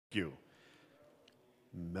you.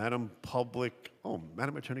 Madam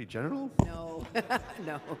Attorney General? No,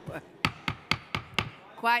 no.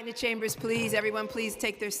 Quiet in the chambers, please. Everyone, please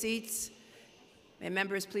take their seats. And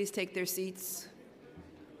members, please take their seats.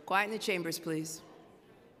 Quiet in the chambers, please.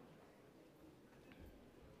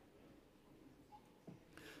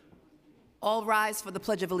 All rise for the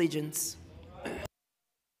Pledge of Allegiance.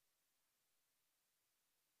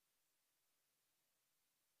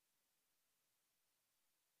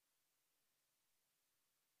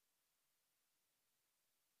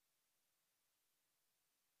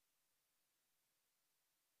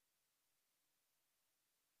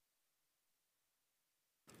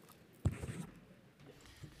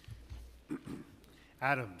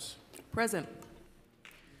 Adams. Present.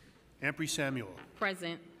 Ampry Samuel.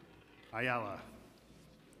 Present. Ayala.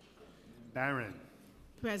 Barron.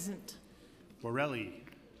 Present. Borelli.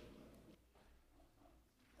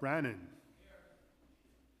 Brannan.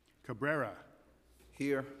 Cabrera.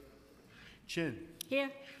 Here. Chin. Here.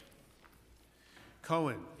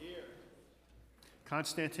 Cohen. Here.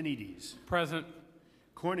 Constantinides. Present.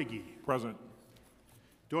 Cornegie. Present.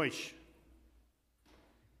 Deutsch.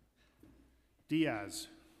 Diaz.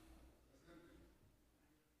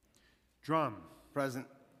 Drum. Present.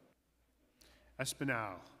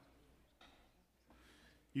 Espinal.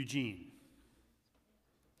 Eugene.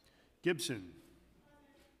 Gibson.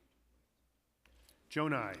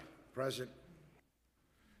 Jonai. Present.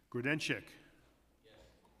 Grudenchik.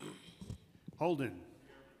 Holden.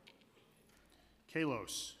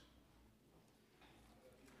 Kalos.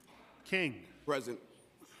 King. Present.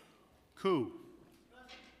 Koo.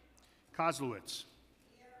 Kozlowitz.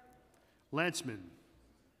 Lantzman.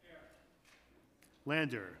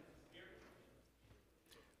 Lander.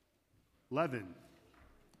 Levin.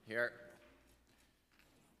 Here.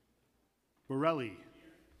 Borelli.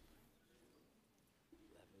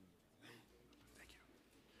 Thank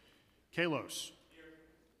you. Kalos.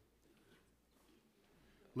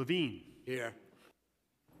 Levine. Here.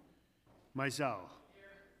 Mizell.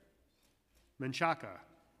 Menchaca.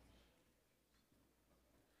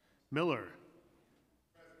 Miller.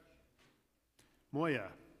 Moya.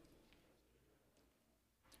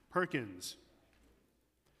 Perkins.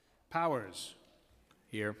 Powers.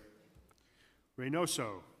 Here.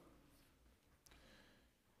 Reynoso.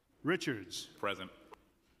 Richards. Present.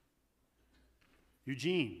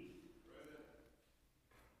 Eugene.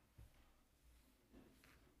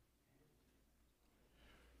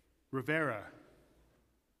 Rivera.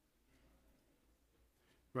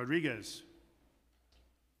 Rodriguez.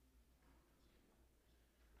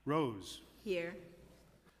 Rose. Here.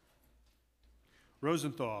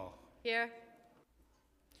 Rosenthal. Here.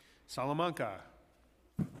 Salamanca.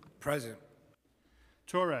 Present.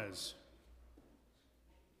 Torres.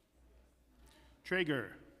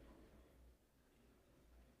 Traeger.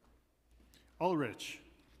 Ulrich.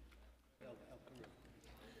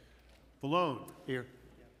 Vallone. Here.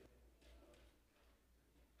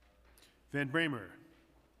 Van Bramer.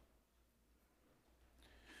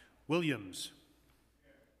 Williams.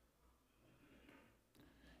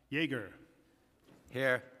 Yeager.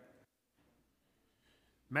 Here.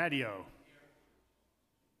 Matteo.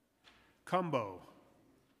 Cumbo.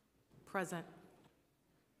 Present.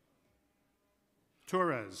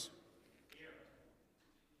 Torres.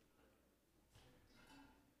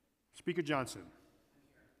 Speaker Johnson.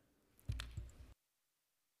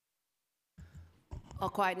 All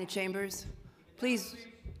quiet in the chambers. Please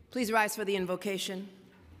rise for the invocation.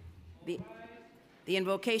 The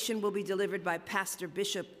invocation will be delivered by Pastor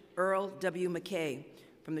Bishop Earl W. McKay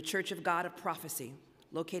from the Church of God of Prophecy,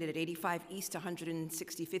 located at 85 East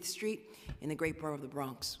 165th Street in the Great Borough of the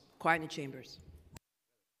Bronx. Quiet in the chambers.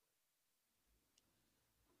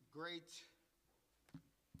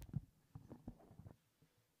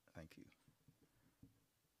 Thank you.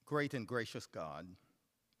 Great and gracious God,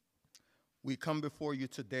 we come before you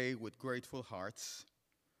today with grateful hearts,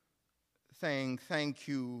 saying thank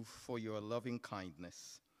you for your loving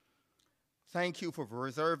kindness. Thank you for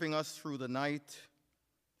preserving us through the night,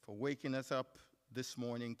 for waking us up this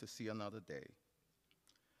morning to see another day.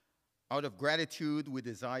 Out of gratitude, we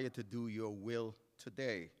desire to do your will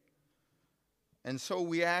today. And so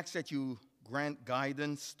we ask that you grant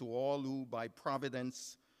guidance to all who by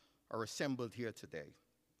providence are assembled here today.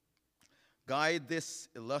 Guide this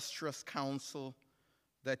illustrious council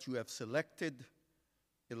that you have selected,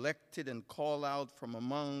 elected, and called out from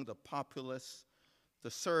among the populace to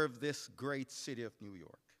serve this great city of New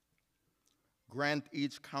York. Grant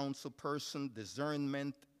each council person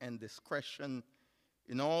discernment and discretion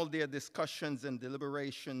in all their discussions and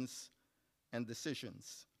deliberations and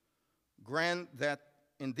decisions. Grant that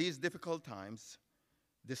in these difficult times,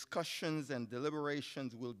 discussions and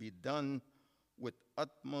deliberations will be done with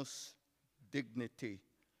utmost dignity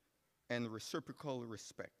and reciprocal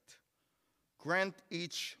respect. Grant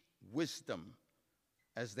each wisdom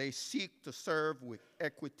as they seek to serve with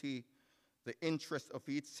equity the interests of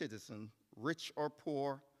each citizen, rich or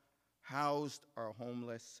poor, housed or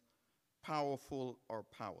homeless, powerful or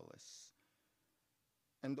powerless.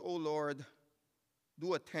 And, O Lord,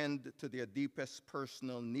 do attend to their deepest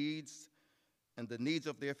personal needs and the needs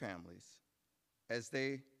of their families as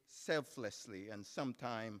they selflessly and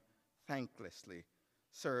sometimes thanklessly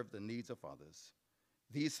serve the needs of others.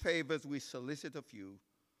 These favors we solicit of you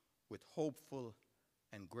with hopeful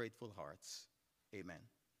and grateful hearts. Amen.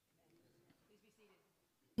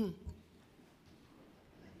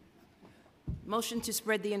 Motion to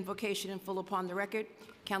spread the invocation in full upon the record.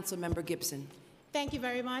 Councilmember Gibson. Thank you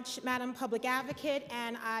very much, Madam Public Advocate,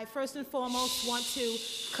 and I first and foremost want to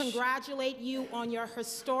congratulate you on your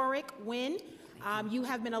historic win. You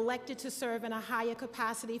have been elected to serve in a higher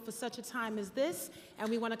capacity for such a time as this, and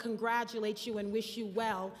we want to congratulate you and wish you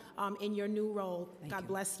well in your new role. God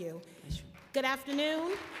bless you. Good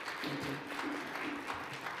afternoon.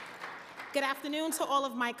 Good afternoon to all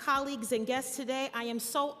of my colleagues and guests today. I am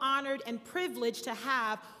so honored and privileged to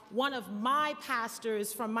have one of my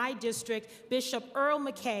pastors from my district, Bishop Earl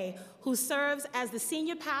McKay, who serves as the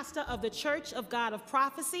senior pastor of the Church of God of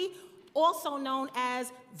Prophecy, also known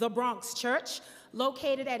as the Bronx Church,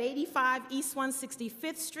 located at 85 East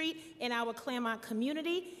 165th Street in our Claremont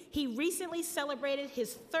community. He recently celebrated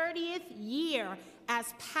his 30th year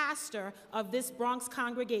as pastor of this Bronx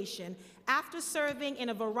congregation after serving in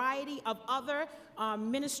a variety of other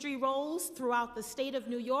ministry roles throughout the state of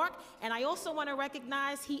New York. And I also want to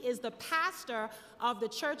recognize he is the pastor of the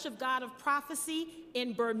Church of God of Prophecy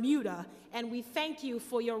in Bermuda, and we thank you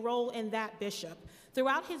for your role in that, Bishop.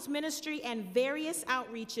 Throughout his ministry and various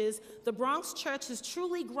outreaches, the Bronx Church has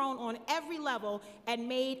truly grown on every level and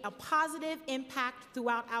made a positive impact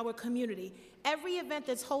throughout our community. Every event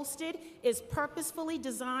that's hosted is purposefully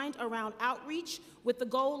designed around outreach with the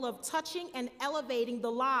goal of touching and elevating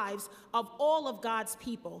the lives of all of God's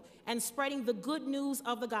people and spreading the good news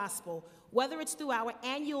of the gospel, whether it's through our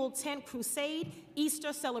annual Tent Crusade,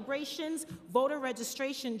 Easter celebrations, voter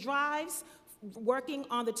registration drives, working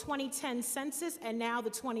on the 2010 census and now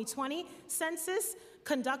the 2020 census,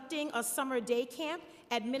 conducting a summer day camp,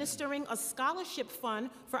 administering a scholarship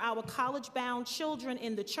fund for our college-bound children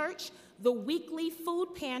in the church, the weekly food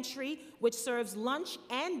pantry, which serves lunch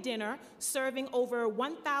and dinner, serving over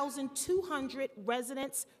 1,200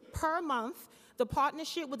 residents per month, the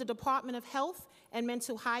partnership with the Department of Health and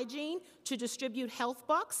Mental Hygiene to distribute health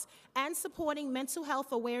bucks, and supporting mental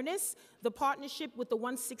health awareness, the partnership with the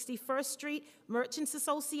 161st Street Merchants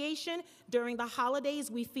Association. During the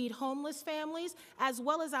holidays, we feed homeless families, as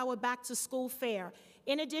well as our back-to-school fair.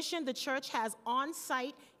 In addition, the church has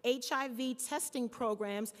on-site HIV testing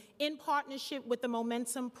programs in partnership with the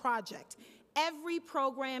Momentum Project. Every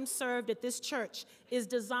program served at this church is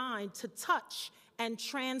designed to touch and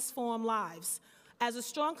transform lives. As a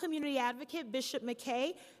strong community advocate, Bishop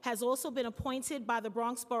McKay has also been appointed by the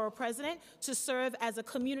Bronx Borough President to serve as a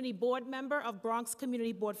community board member of Bronx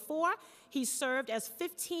Community Board 4. He served as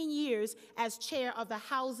 15 years as chair of the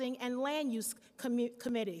Housing and Land Use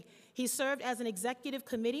Committee. He served as an executive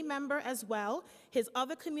committee member as well. His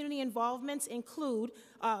other community involvements include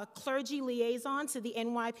clergy liaison to the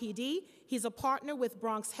NYPD. He's a partner with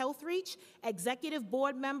Bronx Health Reach, executive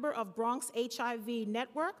board member of Bronx HIV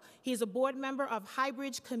Network. He's a board member of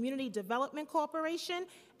Highbridge Community Development Corporation,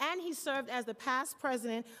 and he served as the past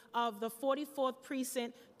president of the 44th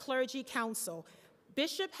Precinct Clergy Council.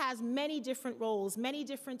 Bishop has many different roles, many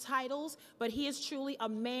different titles, but he is truly a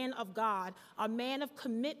man of God, a man of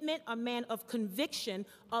commitment, a man of conviction,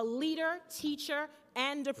 a leader, teacher,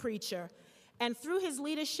 and a preacher. And through his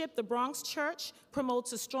leadership, the Bronx Church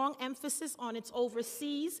promotes a strong emphasis on its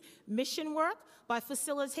overseas mission work by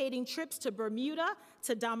facilitating trips to Bermuda,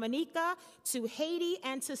 to Dominica, to Haiti,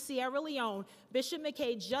 and to Sierra Leone. Bishop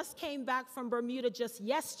McKay just came back from Bermuda just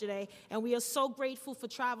yesterday, and we are so grateful for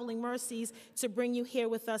Traveling Mercies to bring you here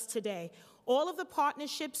with us today. All of the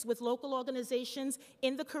partnerships with local organizations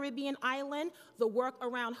in the Caribbean island, the work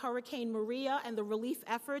around Hurricane Maria and the relief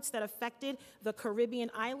efforts that affected the Caribbean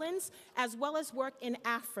islands, as well as work in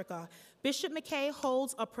Africa. Bishop McKay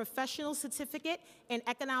holds a professional certificate in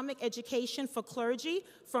economic education for clergy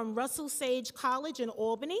from Russell Sage College in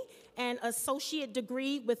Albany, an associate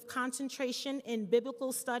degree with concentration in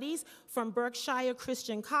biblical studies from Berkshire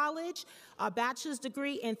Christian College, a bachelor's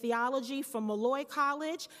degree in theology from Malloy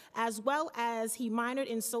College, as well as he minored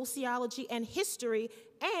in sociology and history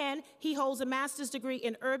and he holds a master's degree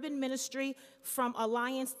in urban ministry from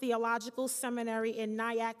Alliance Theological Seminary in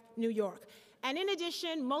Nyack, New York. And in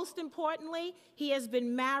addition, most importantly, he has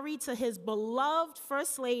been married to his beloved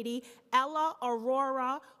First Lady, Ella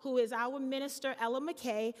Aurora, who is our minister, Ella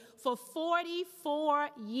McKay, for 44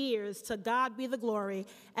 years. To God be the glory.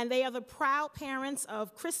 And they are the proud parents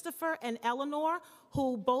of Christopher and Eleanor,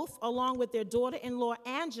 who both, along with their daughter-in-law,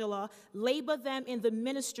 Angela, labor them in the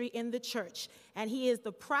ministry in the church. And he is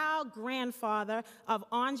the proud grandfather of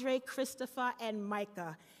Andre, Christopher, and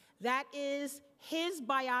Micah. That is his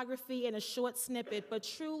biography in a short snippet, but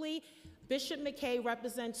truly, Bishop McKay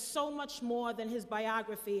represents so much more than his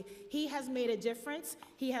biography. He has made a difference.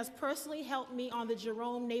 He has personally helped me on the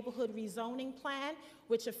Jerome neighborhood rezoning plan,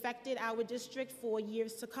 which affected our district for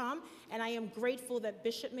years to come. And I am grateful that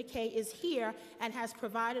Bishop McKay is here and has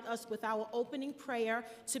provided us with our opening prayer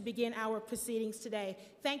to begin our proceedings today.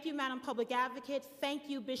 Thank you, Madam Public Advocate. Thank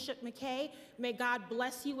you, Bishop McKay. May God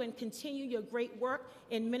bless you and continue your great work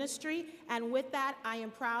in ministry. And with that, I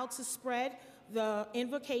am proud to spread the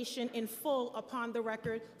invocation in full upon the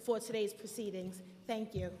record for today's proceedings.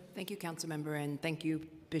 Thank you. Thank you, Councilmember, and thank you,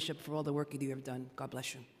 Bishop, for all the work you have done. God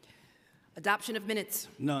bless you. Adoption of minutes.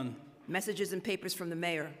 None. Messages and papers from the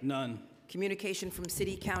mayor. None. Communication from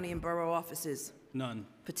city, county, and borough offices. None.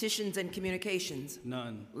 Petitions and communications.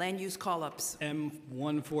 None. Land use call-ups.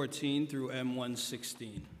 M114 through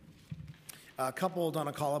M116. Coupled on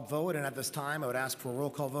a call-up vote, and at this time, I would ask for a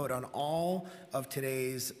roll call vote on all of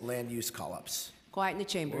today's land use call-ups. Quiet in the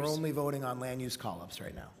chambers. We're only voting on land use call-ups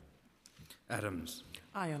right now. Adams.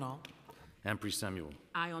 Aye on all. Ampry Samuel.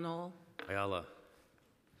 Aye on all. Ayala.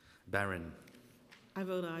 Barron. I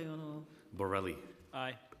vote aye on all. Borelli.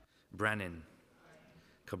 Aye. Brannan.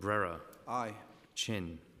 Cabrera. Aye.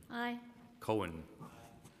 Chin. Aye. Cohen.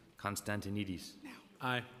 Constantinidis.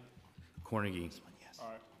 Aye. Cornegie.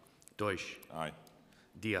 Deutsch. Aye.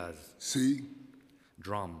 Diaz. C.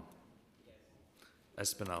 Drum.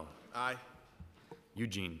 Espinal. Aye.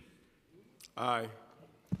 Eugene. Aye.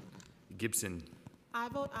 Gibson. I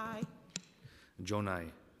vote aye. Jonai.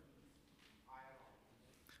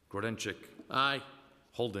 Grodenchik. Aye.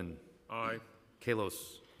 Holden. Aye. Kalos.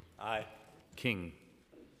 Aye. King.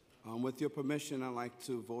 With your permission, I'd like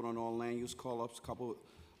to vote on all land use call-ups, a couple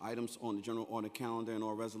items on the general order calendar and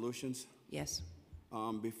all resolutions. Yes.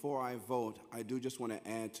 Before I vote, I do just want to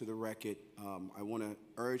add to the record, I want to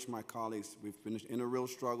urge my colleagues, we've been in a real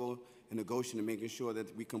struggle in negotiating and making sure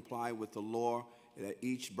that we comply with the law, that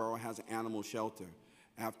each borough has an animal shelter.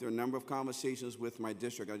 After a number of conversations with my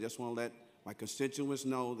district, I just want to let my constituents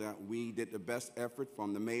know that we did the best effort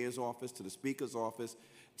from the mayor's office to the speaker's office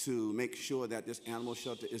to make sure that this animal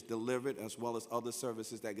shelter is delivered, as well as other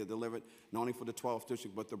services that get delivered, not only for the 12th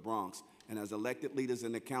district, but the Bronx. And as elected leaders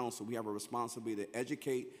in the council, we have a responsibility to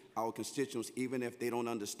educate our constituents, even if they don't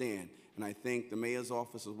understand. And I think the mayor's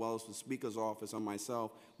office, as well as the speaker's office and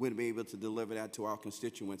myself, would be able to deliver that to our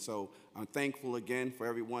constituents. So I'm thankful again for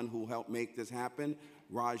everyone who helped make this happen.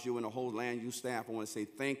 Raj, you and the whole land use staff, I want to say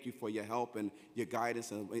thank you for your help and your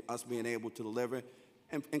guidance and us being able to deliver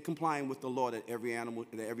and complying with the law that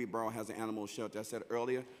every borough has an animal shelter. I said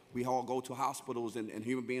earlier, we all go to hospitals and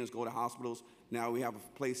human beings go to hospitals. Now we have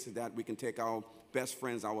a place that we can take our best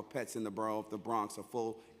friends, our pets in the borough of the Bronx, a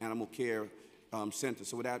full animal care center.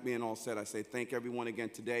 So with that being all said, I say thank everyone again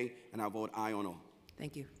today, and I vote aye on all.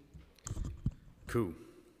 Thank you. Koo.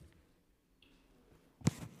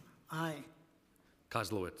 Aye.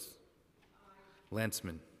 Kozlowitz.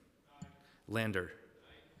 Lanceman. Lander.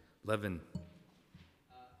 Levin.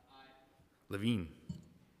 Levine.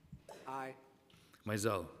 Aye.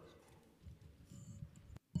 Mizell.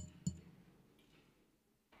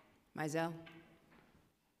 Mizell.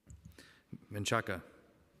 Menchaca.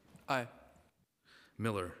 Aye.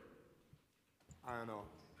 Miller. Aye on all.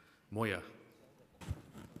 Moya.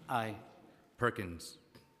 Aye. Perkins.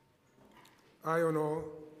 Aye on all.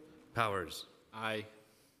 Powers. Aye.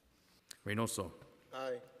 Reynoso.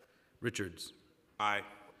 Aye. Richards. Aye.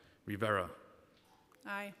 Rivera.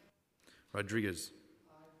 Aye. Rodriguez.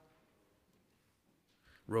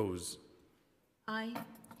 Rose. Aye.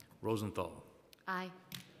 Rosenthal. Aye.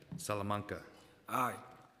 Salamanca. Aye.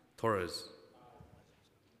 Torres.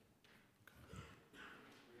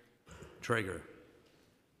 Traeger.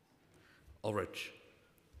 Ulrich.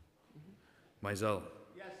 Mizell.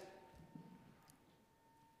 Yes.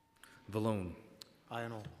 Vallone. Aye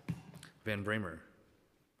on all. Van Bramer.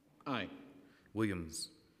 Aye. Williams.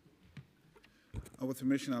 With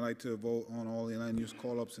permission, I'd like to vote on all the land use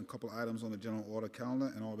call-ups and a couple items on the general order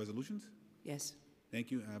calendar and all resolutions. Yes.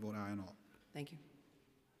 Thank you. I vote aye on all. Thank you.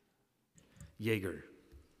 Yeager.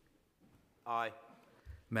 Aye.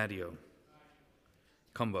 Madio.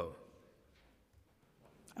 Cumbo.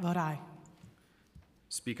 I vote aye.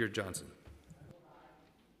 Speaker Johnson.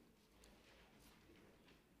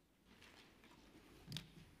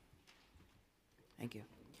 Thank you.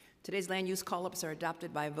 Today's land use call-ups are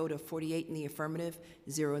adopted by a vote of 48 in the affirmative,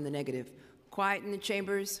 0 in the negative. Quiet in the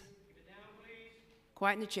chambers.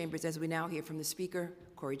 Quiet in the chambers as we now hear from the Speaker,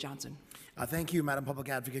 Corey Johnson. Thank you, Madam Public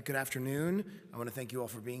Advocate. Good afternoon. I want to thank you all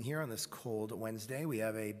for being here on this cold Wednesday. We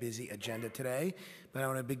have a busy agenda today, but I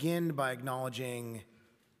want to begin by acknowledging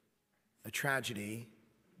a tragedy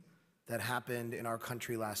that happened in our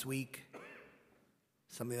country last week,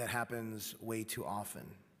 something that happens way too often.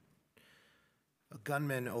 A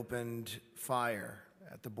gunman opened fire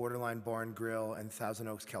at the Borderline Bar and Grill in Thousand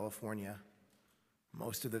Oaks, California.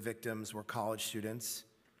 Most of the victims were college students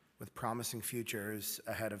with promising futures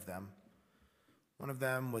ahead of them. One of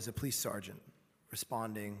them was a police sergeant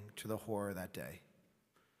responding to the horror that day.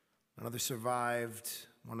 One of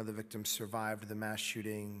the victims survived the mass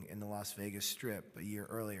shooting in the Las Vegas Strip a year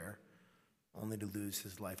earlier, only to lose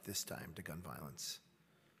his life this time to gun violence.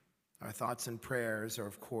 Our thoughts and prayers are,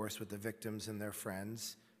 of course, with the victims and their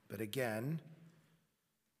friends, but again,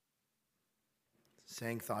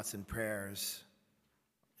 saying thoughts and prayers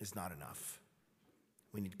is not enough.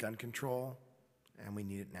 We need gun control, and we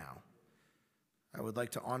need it now. I would like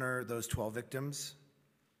to honor those 12 victims: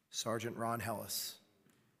 Sergeant Ron Hellis,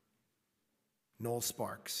 Noel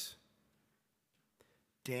Sparks,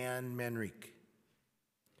 Dan Manrique,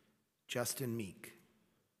 Justin Meek,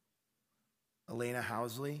 Elena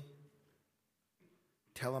Housley,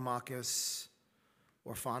 Telemachus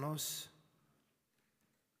Orfanos,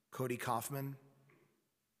 Cody Kaufman,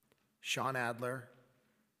 Sean Adler,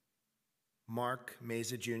 Mark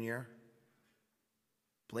Meza Jr.,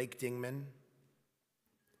 Blake Dingman,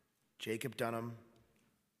 Jacob Dunham,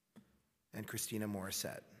 and Christina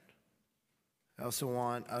Morissette. I also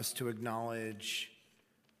want us to acknowledge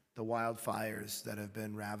the wildfires that have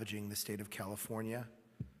been ravaging the state of California.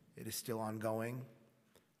 It is still ongoing,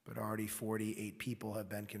 but already 48 people have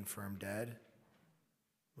been confirmed dead,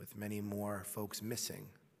 with many more folks missing.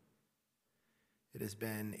 It has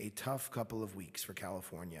been a tough couple of weeks for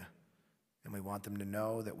California, and we want them to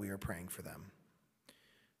know that we are praying for them.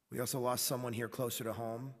 We also lost someone here closer to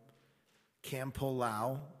home, Kampo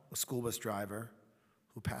Lau, a school bus driver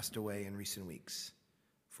who passed away in recent weeks.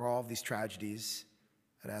 For all of these tragedies,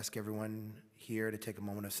 I'd ask everyone here to take a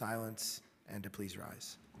moment of silence and to please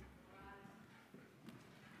rise.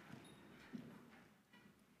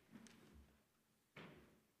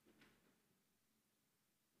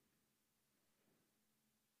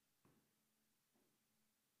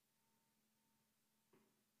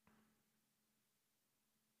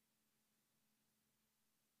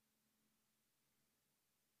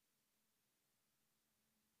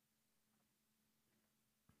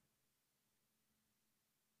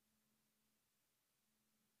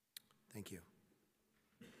 Thank you.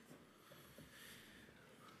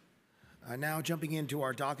 Now jumping into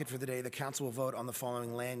our docket for the day, the council will vote on the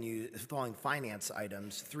following finance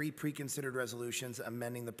items: 3 pre-considered resolutions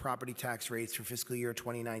amending the property tax rates for fiscal year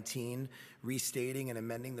 2019, restating and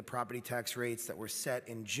amending the property tax rates that were set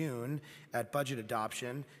in June at budget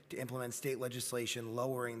adoption to implement state legislation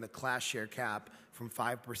lowering the class share cap from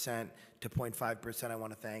 5% to 0.5%. I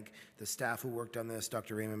want to thank the staff who worked on this,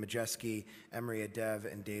 Dr. Raymond Majeski, Emery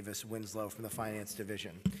Adev, and Davis Winslow from the Finance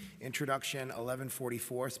Division. Introduction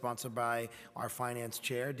 1144, sponsored by our Finance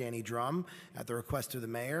Chair, Danny Drum, at the request of the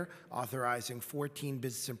Mayor, authorizing 14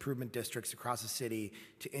 business improvement districts across the city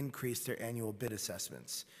to increase their annual bid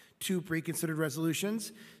assessments. 2 pre-considered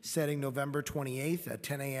resolutions, setting November 28th at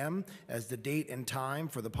 10 a.m. as the date and time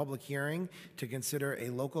for the public hearing to consider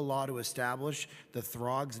a local law to establish the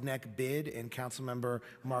Throgs Neck bid in Councilmember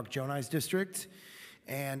Mark Jonai's district,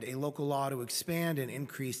 and a local law to expand and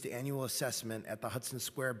increase the annual assessment at the Hudson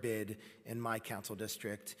Square bid in my council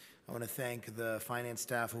district. I want to thank the finance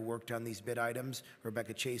staff who worked on these bid items: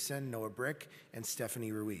 Rebecca Chasen, Noah Brick, and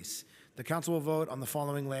Stephanie Ruiz. The council will vote on the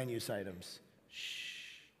following land use items.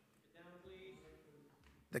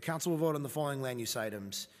 The council will vote on the following land use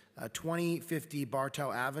items: 2050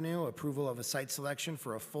 Bartow Avenue, approval of a site selection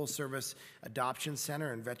for a full-service adoption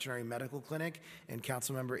center and veterinary medical clinic in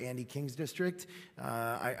Councilmember Andy King's district.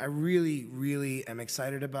 I really am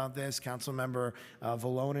excited about this. Councilmember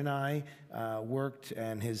Vallone and I worked,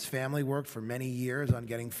 and his family worked for many years on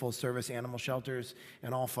getting full-service animal shelters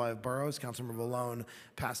in all 5 boroughs. Councilmember Vallone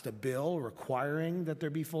passed a bill requiring that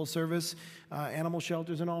there be full-service animal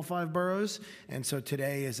shelters in all 5 boroughs, and so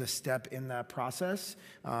today is a step in that process.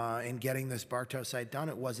 in getting this Bartow site done.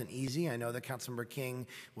 It wasn't easy. I know that Councilmember King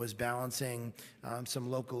was balancing some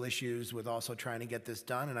local issues with also trying to get this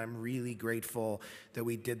done, and I'm really grateful that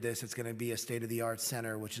we did this. It's going to be a state-of-the-art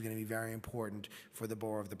center, which is going to be very important for the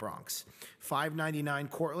borough of the Bronx. 599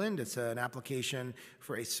 Cortlandt, it's an application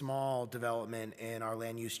for a small development in our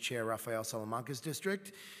land use chair, Rafael Salamanca's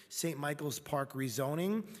district. St. Michael's Park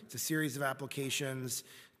rezoning, it's a series of applications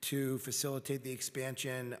to facilitate the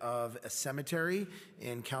expansion of a cemetery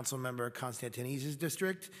in Councilmember Constantinese's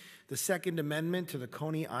district. The Second Amendment to the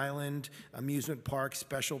Coney Island Amusement Park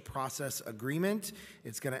Special Process Agreement.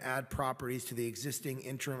 It's going to add properties to the existing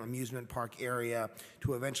interim amusement park area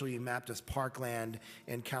to eventually be mapped as parkland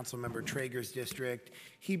in Councilmember Traeger's district.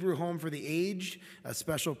 Hebrew Home for the Aged, a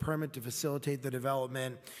special permit to facilitate the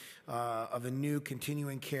development of a new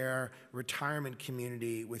continuing care retirement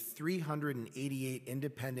community with 388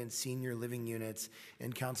 independent senior living units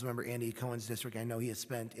in Councilmember Andy Cohen's district. I know he has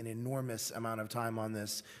spent an enormous amount of time on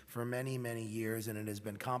this for many, many years, and it has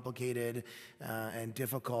been complicated and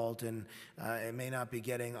difficult, and it may not be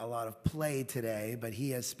getting a lot of play today, but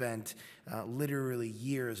he has spent literally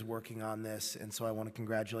years working on this, and so I want to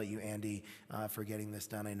congratulate you, Andy, for getting this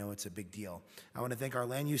done. I know it's a big deal. I want to thank our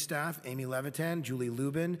land use staff, Amy Levitan, Julie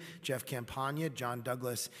Lubin, Jeff Campagna, John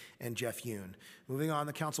Douglas, and Jeff Yoon. Moving on,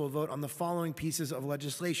 the council will vote on the following pieces of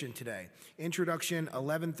legislation today. Introduction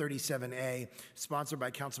 1137A, sponsored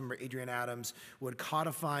by Councilmember Adrian Adams, would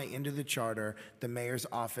codify into the charter the Mayor's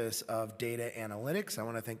Office of Data Analytics. I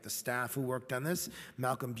want to thank the staff who worked on this,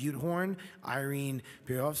 Malcolm Butehorn, Irene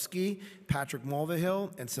Pirovsky, Patrick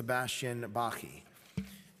Mulvihill, and Sebastian Bachi.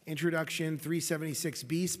 Introduction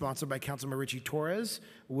 376B, sponsored by Councilmember Richie Torres,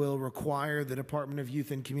 will require the Department of Youth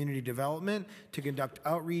and Community Development to conduct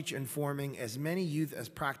outreach informing as many youth as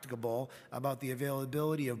practicable about the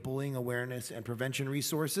availability of bullying awareness and prevention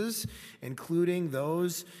resources, including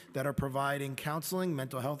those that are providing counseling,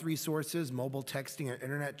 mental health resources, mobile texting and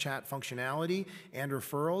internet chat functionality, and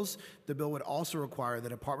referrals. The bill would also require the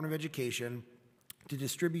Department of Education to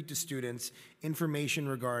distribute to students information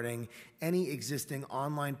regarding any existing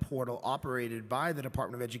online portal operated by the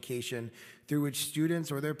Department of Education through which students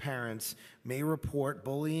or their parents may report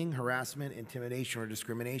bullying, harassment, intimidation, or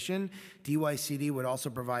discrimination. DYCD would also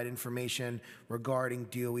provide information regarding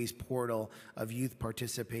DOE's portal of youth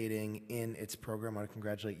participating in its program. I want to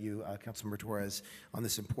congratulate you, Councilmember Torres, on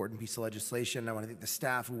this important piece of legislation. I want to thank the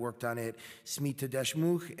staff who worked on it, Smita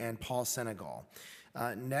Deshmukh and Paul Senegal.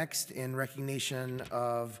 Next, in recognition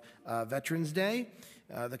of Veterans Day,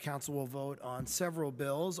 the council will vote on several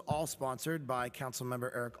bills, all sponsored by Councilmember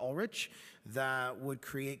Eric Ulrich, that would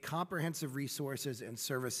create comprehensive resources and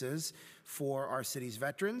services for our city's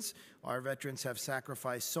veterans. Our veterans have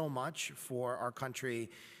sacrificed so much for our country,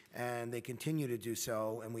 and they continue to do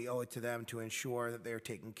so, and we owe it to them to ensure that they are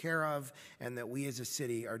taken care of and that we as a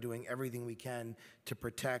city are doing everything we can to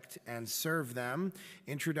protect and serve them.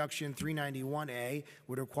 Introduction 391A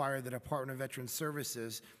would require the Department of Veterans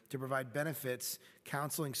Services to provide benefits,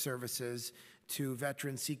 counseling services to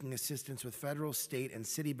veterans seeking assistance with federal, state, and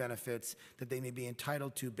city benefits that they may be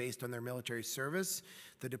entitled to based on their military service.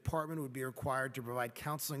 The department would be required to provide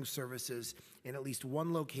counseling services in at least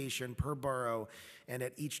one location per borough and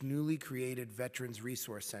at each newly created Veterans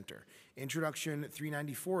Resource Center. Introduction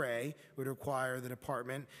 394A would require the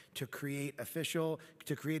department to create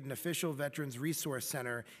an official Veterans Resource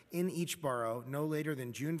Center in each borough no later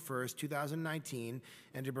than June 1st, 2019,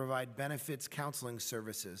 and to provide benefits counseling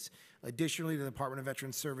services. Additionally, the Department of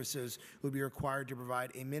Veterans Services would be required to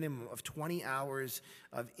provide a minimum of 20 hours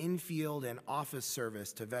of in-field and office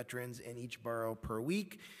service to veterans in each borough per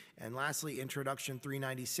week. And lastly, Introduction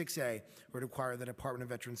 396A would require the Department of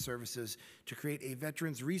Veterans Services to create a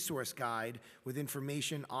Veterans Resource Guide with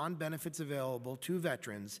information on benefits available to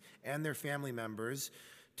veterans and their family members,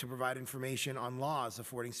 to provide information on laws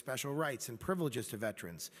affording special rights and privileges to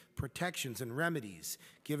veterans, protections and remedies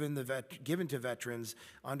given to veterans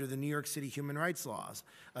under the New York City human rights laws,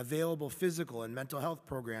 available physical and mental health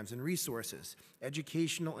programs and resources,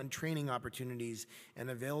 educational and training opportunities, and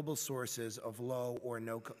available sources of low or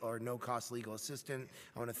no cost legal assistance.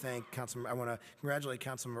 I want to congratulate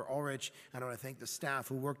Councilmember Ulrich, and I want to thank the staff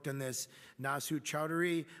who worked on this: Nazhut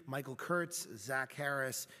Chowdhury, Michael Kurtz, Zach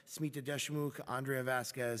Harris, Smita Deshmukh, Andrea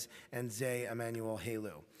Vasquez, Rodriguez and Zay Emmanuel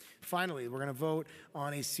Halu. Finally, we're going to vote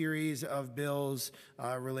on a series of bills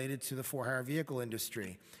related to the for-hire vehicle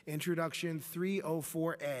industry. Introduction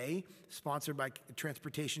 304A, sponsored by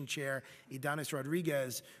Transportation Chair Idanis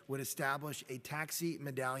Rodriguez, would establish a taxi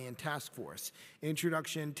medallion task force.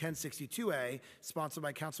 Introduction 1062A, sponsored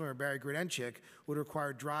by Councilmember Barry Grodenchik, would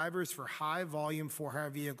require drivers for high-volume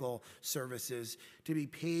for-hire vehicle services to be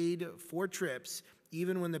paid for trips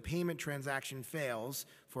even when the payment transaction fails,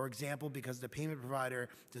 for example, because the payment provider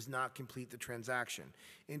does not complete the transaction.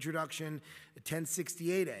 Introduction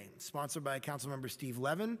 1068A, sponsored by Councilmember Steve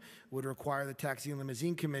Levin, would require the Taxi and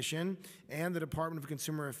Limousine Commission and the Department of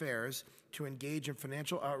Consumer Affairs to engage in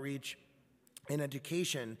financial outreach and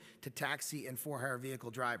education to taxi and for-hire vehicle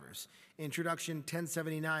drivers. Introduction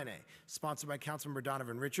 1079A, sponsored by Councilmember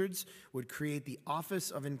Donovan Richards, would create the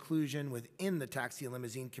Office of Inclusion within the Taxi and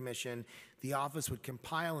Limousine Commission. The office would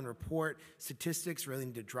compile and report statistics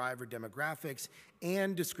relating to driver demographics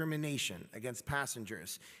and discrimination against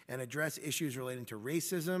passengers and address issues relating to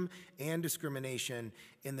racism and discrimination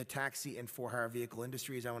in the taxi and for-hire vehicle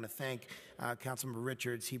industries. I want to thank Councilmember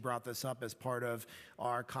Richards. He brought this up as part of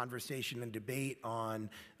our conversation and debate on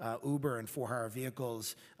Uber and for-hire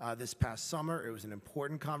vehicles this past summer. It was an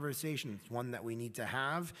important conversation. It's one that we need to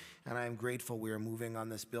have, and I am grateful we are moving on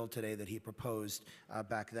this bill today that he proposed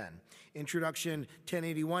back then. Introduction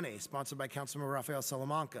 1081A, sponsored by Councilmember Rafael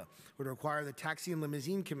Salamanca, would require the Taxi and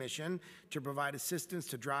Limousine Commission to provide assistance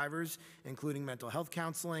to drivers, including mental health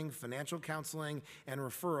counseling, financial counseling, and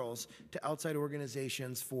referrals to outside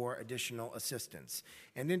organizations for additional assistance.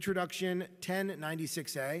 And Introduction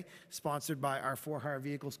 1096A, sponsored by our For-Hire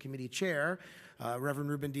Vehicles Committee Chair, Reverend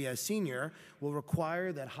Ruben Diaz Sr., will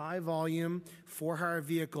require that high-volume for-hire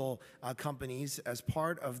vehicle companies, as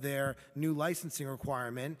part of their new licensing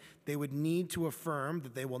requirement, they would need to affirm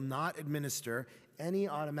that they will not administer any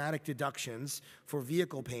automatic deductions for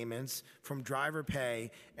vehicle payments from driver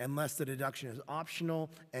pay unless the deduction is optional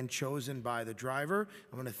and chosen by the driver.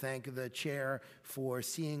 I want to thank the chair for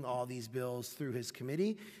seeing all these bills through his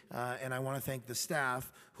committee, and I want to thank the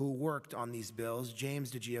staff who worked on these bills,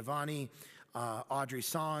 James DiGiovanni, Audrey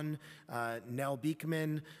Son, Nell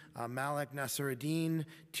Beekman, Malik Nasseruddin,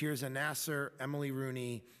 Tirza Nasser, Emily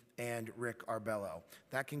Rooney, and Rick Arbello.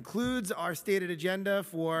 That concludes our stated agenda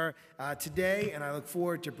for today, and I look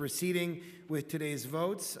forward to proceeding with today's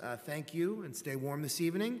votes. Thank you, and stay warm this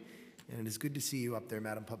evening. And it is good to see you up there,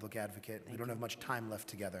 Madam Public Advocate. We don't have much time left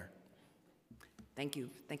together. Thank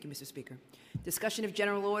you. Thank you, Mr. Speaker. Discussion of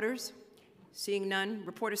general orders. Seeing none.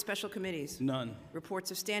 Report of special committees. None.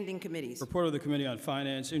 Reports of standing committees. Report of the Committee on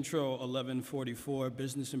Finance, Intro 1144,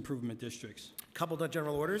 Business Improvement Districts. Coupled on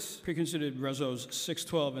general orders. Preconsidered Resos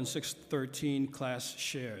 612 and 613, Class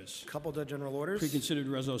Shares. Coupled on general orders. Preconsidered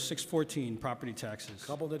Resos 614, Property Taxes.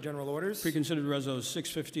 Coupled on general orders. Preconsidered Resos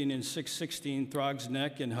 615 and 616, Throgs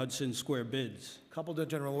Neck and Hudson Square Bids. Coupled on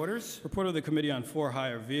general orders. Report of the Committee on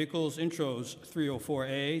For-Hire Vehicles, Intros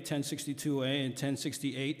 304A, 1062A, and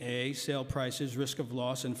 1068A, Sale Prices, Risk of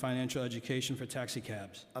Loss, and Financial Education for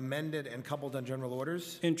Taxicabs. Amended and coupled on general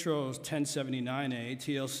orders. Intros 1079A,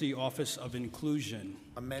 TLC Office of Inclusion.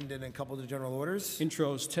 Amended and coupled to general orders.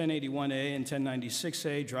 Intros 1081A and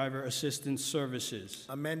 1096A, Driver Assistance Services.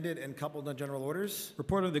 Amended and coupled on general orders.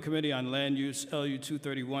 Report of the Committee on Land Use, LU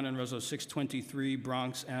 231 and Reso 623,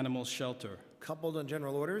 Bronx Animal Shelter. Coupled on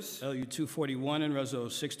general orders. LU 241 and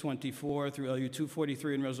Reso 624 through LU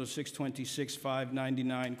 243 and Reso 626,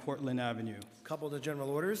 599 Cortlandt Avenue. Coupled on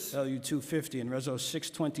general orders. LU 250 and Reso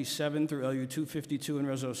 627 through LU 252 and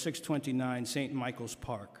Reso 629 St. Michael's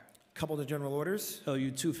Park. Coupled to general orders.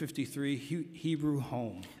 LU 253 Hebrew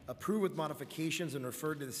Home. Approved with modifications and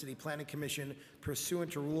referred to the City Planning Commission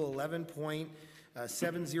pursuant to Rule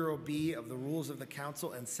 11.70B of the Rules of the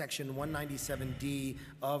Council and Section 197D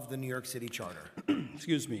of the New York City Charter.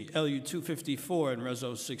 Excuse me, LU 254 and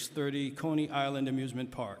Reso 630 Coney Island Amusement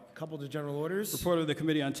Park. Coupled to general orders. Report of the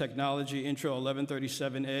Committee on Technology, Intro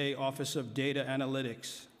 1137A, Office of Data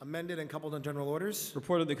Analytics. Amended and coupled on general orders.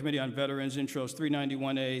 Report of the Committee on Veterans, Intros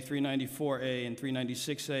 391A, 394A, and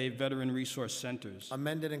 396A, Veteran Resource Centers.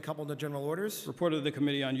 Amended and coupled on general orders. Report of the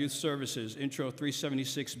Committee on Youth Services, Intro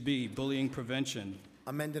 376B, Bullying Prevention.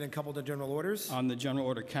 Amended and coupled on general orders. On the general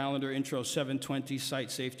order calendar, Intro 720, Site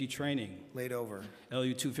Safety Training. Laid over.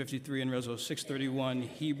 LU 253 and Reso 631,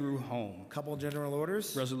 Hebrew Home. Coupled general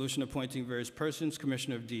orders. Resolution appointing various persons,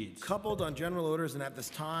 Commissioner of Deeds. Coupled on general orders, and at this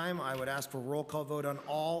time, I would ask for roll call vote on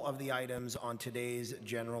all of the items on today's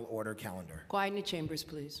general order calendar. Quiet in the chambers,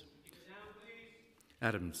 please.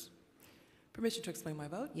 Adams. Permission to explain my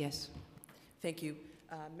vote? Yes. Thank you.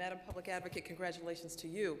 Madam Public Advocate, congratulations to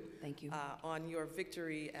you. Thank you. On your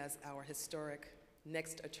victory as our historic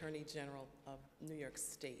next Attorney General of New York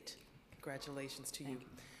State. Congratulations to you.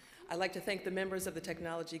 I'd like to thank the members of the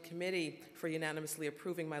Technology Committee for unanimously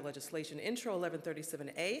approving my legislation. Intro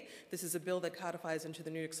 1137A. This is a bill that codifies into the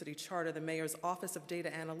New York City Charter the Mayor's Office of Data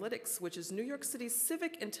Analytics, which is New York City's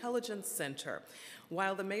Civic Intelligence Center.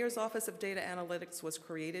 While the Mayor's Office of Data Analytics was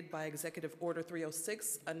created by Executive Order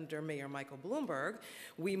 306 under Mayor Michael Bloomberg,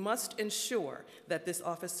 we must ensure that this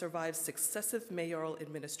office survives successive mayoral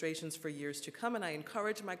administrations for years to come, and I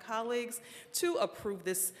encourage my colleagues to approve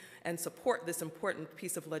this and support this important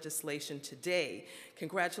piece of legislation today.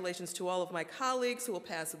 Congratulations to all of my colleagues who will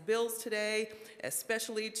pass bills today,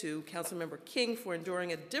 especially to Councilmember King for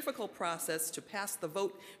enduring a difficult process to pass the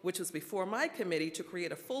vote, which was before my committee, to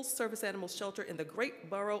create a full-service animal shelter in the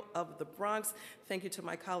great borough of the Bronx. Thank you to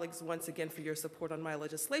my colleagues once again for your support on my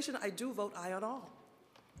legislation. I do vote aye on all.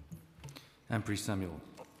 Ampry Samuel.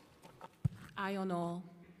 Aye on all.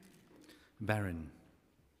 Barron.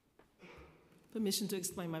 Permission to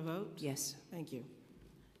explain my vote? Yes. Thank you.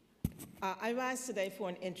 I rise today for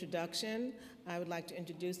an introduction. I would like to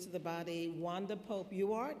introduce to the body Wanda Pope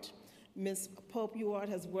Ewart. Ms. Pope Ewart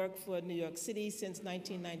has worked for New York City since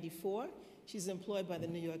 1994. She's employed by the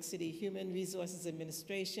New York City Human Resources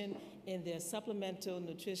Administration in their Supplemental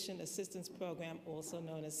Nutrition Assistance Program, also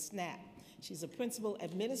known as SNAP. She's a Principal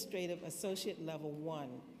Administrative Associate Level 1.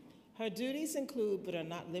 Her duties include, but are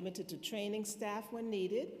not limited to, training staff when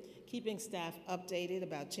needed, keeping staff updated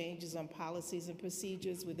about changes on policies and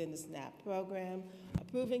procedures within the SNAP program,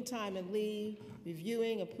 approving time and leave,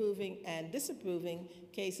 reviewing, approving, and disapproving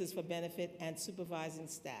cases for benefit, and supervising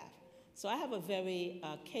staff. So I have a very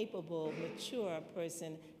capable, mature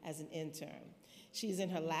person as an intern. She's in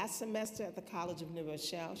her last semester at the College of New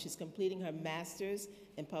Rochelle. She's completing her master's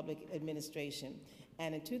in public administration.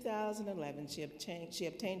 And in 2011, she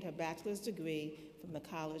obtained her bachelor's degree from the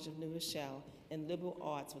College of New Rochelle in liberal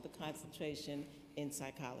arts with a concentration in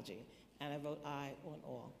psychology. And I vote aye on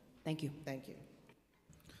all. Thank you. Thank you.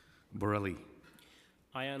 Borelli.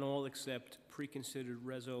 Aye on all except preconsidered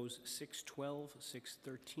resos 612,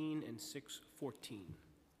 613, and 614.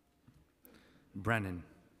 Brannon.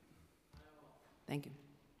 Thank you.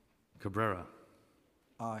 Cabrera.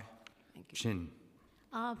 Aye. Thank you. Chin.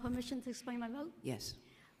 Permission to explain my vote? Yes.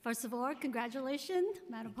 First of all, congratulations,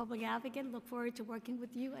 Madam Public Advocate. Look forward to working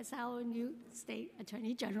with you as our new State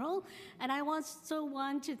Attorney General. And I also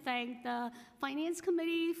want to thank the Finance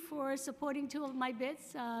Committee for supporting two of my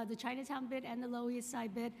bids, the Chinatown bid and the Lower East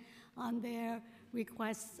Side bid, on their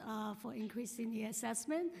requests for increasing the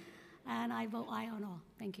assessment. And I vote aye on all.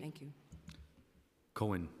 Thank you. Thank you.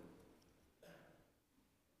 Cohen.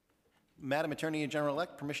 Madam Attorney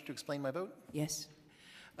General-elect, permission to explain my vote? Yes.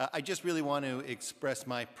 I just really want to express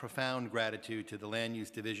my profound gratitude to the Land Use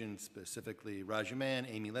Division, specifically Raju Mann,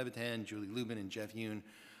 Amy Levitan, Julie Lubin, and Jeff Yoon,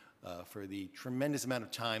 for the tremendous amount of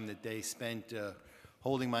time that they spent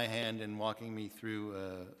holding my hand and walking me through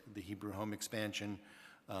the Hebrew home expansion.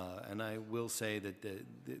 And I will say that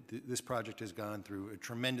this project has gone through a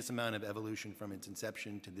tremendous amount of evolution from its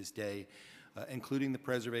inception to this day, including the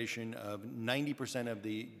preservation of 90% of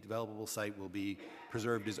the developable site will be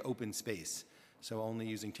preserved as open space. So only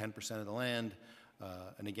using 10% of the land.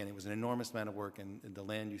 And again, it was an enormous amount of work, and the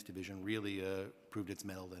Land Use Division really proved its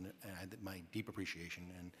mettle, and I had my deep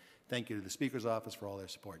appreciation. And thank you to the Speaker's Office for all their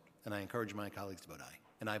support. And I encourage my colleagues to vote aye.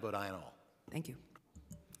 And I vote aye on all. Thank you.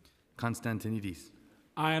 Konstantinidis.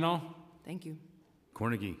 Aye on all. Thank you.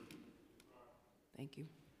 Cornegie. Thank you.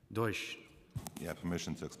 Deutsch. Yeah,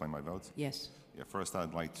 permission to explain my votes? Yes. Yeah, first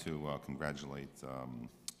I'd like to congratulate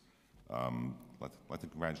like to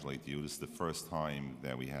congratulate you. This is the first time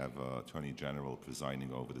that we have Attorney General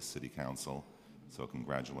presiding over the City Council, so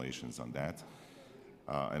congratulations on that.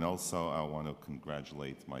 And also, I want to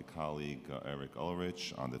congratulate my colleague Eric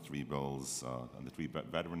Ulrich on the three bills, on the three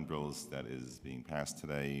veteran bills that is being passed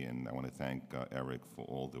today. And I want to thank Eric for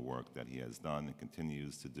all the work that he has done and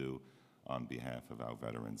continues to do on behalf of our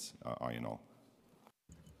veterans. Aye and all.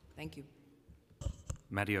 Thank you.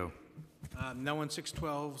 Mario. No on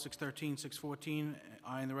 612, 613, 614.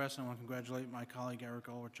 Aye and the rest. I want to congratulate my colleague Eric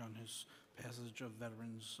Ulrich on his passage of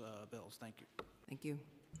veterans bills. Thank you. Thank you.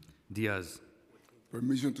 Diaz.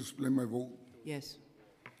 Permission to explain my vote? Yes.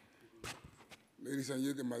 Ladies and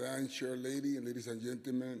gentlemen, Madam Chair Lady, and ladies and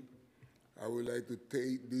gentlemen, I would like to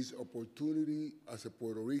take this opportunity as a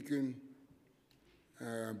Puerto Rican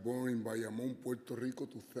born in Bayamón, Puerto Rico,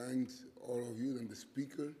 to thank all of you and the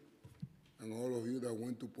Speaker and all of you that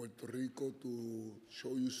went to Puerto Rico to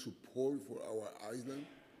show you support for our island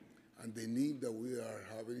and the need that we are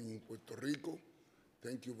having in Puerto Rico.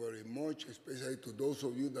 Thank you very much, especially to those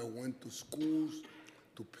of you that went to schools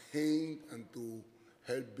to paint and to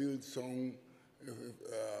help build some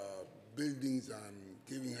buildings and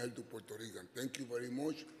giving help to Puerto Rican. Thank you very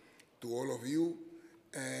much to all of you.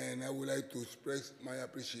 And I would like to express my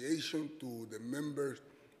appreciation to the members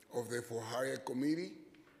of the For Hire Committee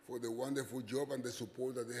for the wonderful job and the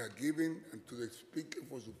support that they have given, and to the speaker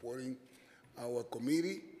for supporting our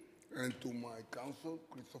committee, and to my counsel,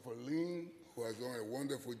 Christopher Lin, who has done a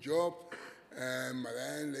wonderful job. And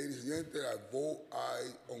Madam, ladies and gentlemen, I vote aye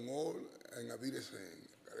on all, and Auf Wiedersehen.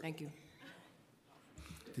 Thank you.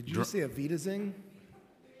 Did you say Avita Zing?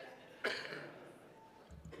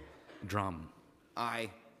 Drum. Aye.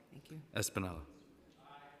 Thank you. Espinal.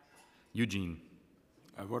 Eugene.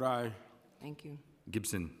 I vote aye. Thank you.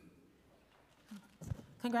 Gibson.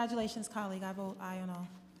 Congratulations, colleague. I vote aye on all.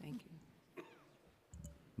 Thank you.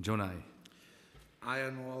 Jonai. Aye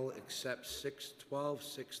on all except 612,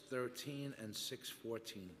 613, and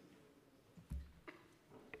 614.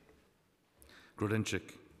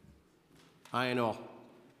 Grodenchik. Aye on all.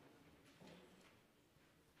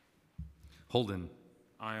 Holden.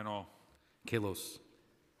 Aye on all. Kalos.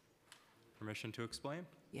 Permission to explain?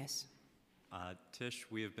 Yes. Tish,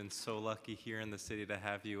 we have been so lucky here in the city to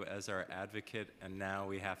have you as our advocate, and now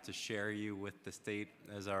we have to share you with the state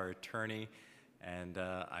as our attorney, and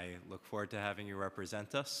I look forward to having you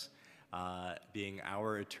represent us. Being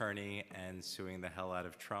our attorney and suing the hell out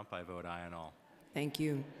of Trump, I vote aye on all. Thank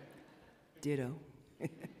you. Ditto.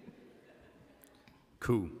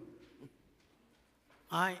 Koo.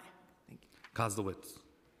 Aye. Kozlowitz.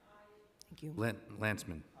 Thank you.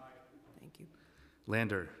 Lanceman. Thank you.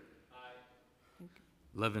 Lander.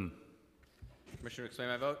 Levin. Permission to explain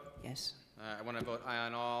my vote? Yes. I want to vote aye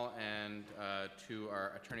on all, and to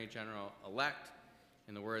our Attorney General-elect,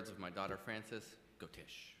 in the words of my daughter Frances, go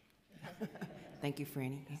Tish. Thank you,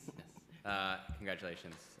 Franny.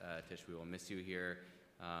 Congratulations, Tish. We will miss you here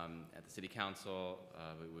at the City Council.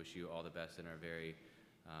 We wish you all the best and are very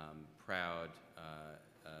proud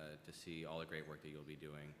to see all the great work that you'll be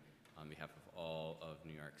doing on behalf of all of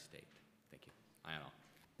New York State. Thank you. Aye on all.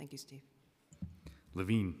 Thank you, Steve.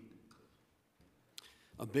 Levine.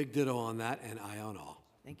 A big ditto on that, and aye on all.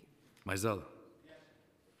 Thank you. Mizell.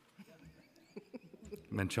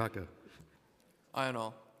 Menchaca. Aye on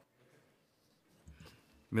all.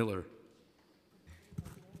 Miller.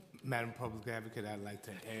 Madam Public Advocate, I'd like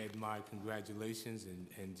to add my congratulations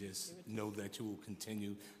and just know that you will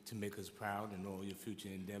continue to make us proud in all your future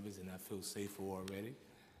endeavors, and I feel safer already.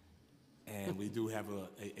 And we do have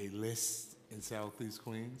a list in Southeast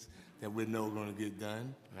Queens that we know going to get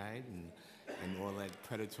done, right? And all that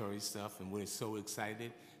predatory stuff, and we're so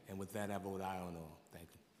excited. And with that, I vote aye on all. Thank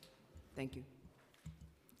you. Thank you.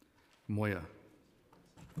 Moya.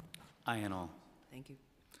 Aye on all. Thank you.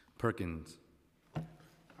 Perkins.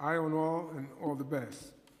 Aye on all, and all the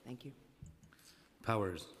best. Thank you.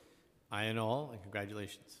 Powers. Aye on all, and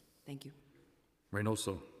congratulations. Thank you.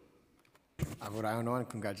 Reynoso. I vote aye on all, and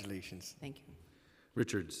congratulations. Thank you.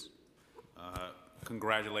 Richards.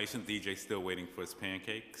 Congratulations, DJ's still waiting for his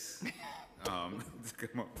pancakes to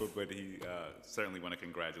come up, but he certainly want to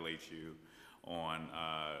congratulate you on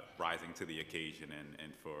rising to the occasion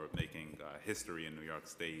and for making history in New York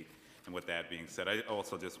State. And with that being said, I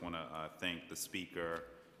also just want to thank the speaker,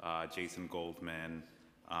 Jason Goldman,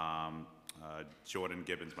 Jordan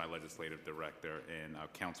Gibbons, my legislative director, and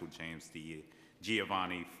Council James D.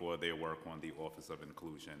 Giovanni for their work on the Office of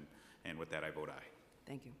Inclusion. And with that, I vote aye.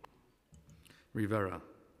 Thank you. Rivera.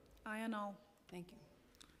 Aye on all. Thank you.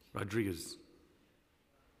 Rodriguez.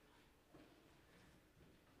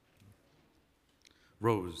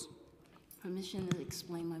 Rose. Permission to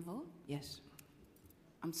explain my vote? Yes.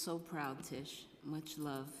 I'm so proud, Tish. Much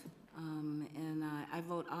love. And I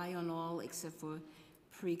vote aye on all except for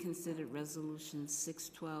pre-considered resolutions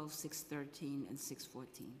 612, 613, and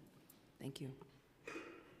 614. Thank you.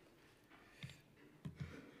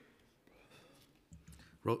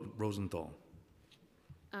 Rosenthal.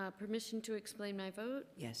 Permission to explain my vote?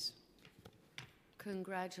 Yes.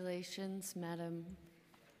 Congratulations, Madam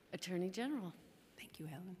Attorney General. Thank you,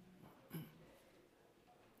 Helen.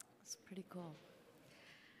 That's pretty cool.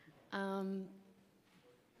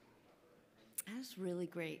 That's really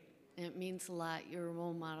great. It means a lot. You're a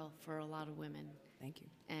role model for a lot of women. Thank you.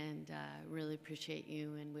 And really appreciate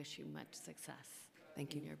you and wish you much success.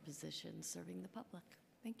 Thank you. In your position serving the public.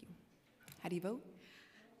 Thank you. How do you vote?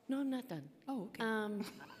 No, I'm not done. Oh, okay.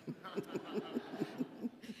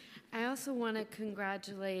 I also want to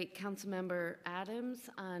congratulate Councilmember Adams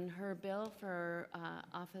on her bill for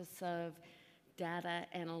Office of Data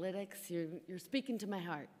Analytics. You're speaking to my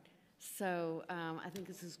heart. So I think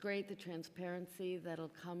this is great, the transparency that'll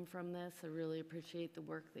come from this. I really appreciate the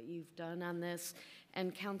work that you've done on this.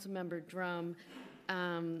 And Councilmember Drum,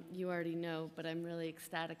 you already know, but I'm really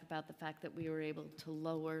ecstatic about the fact that we were able to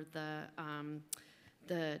lower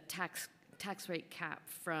the tax rate cap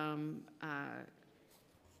from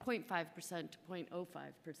 0.5% to 0.05%,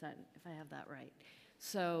 if I have that right.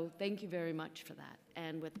 So thank you very much for that.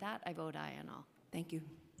 And with that, I vote aye on all. Thank you.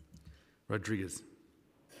 Rodriguez.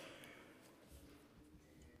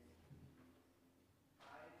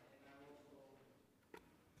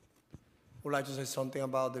 Would like to say something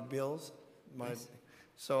about the bills. Yes.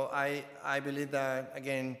 So I believe that,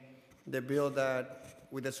 again, the bill that,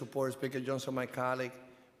 with the support of Speaker Johnson, my colleague,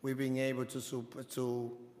 we've been able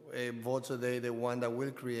to vote today, the one that will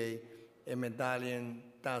create a medallion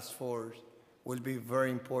task force, will be very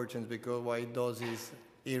important because what it does is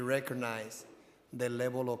it recognizes the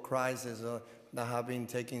level of crisis that have been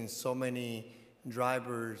taking so many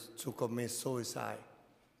drivers to commit suicide.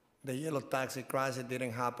 The yellow taxi crisis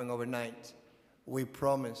didn't happen overnight. We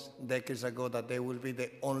promised decades ago that they will be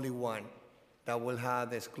the only one that will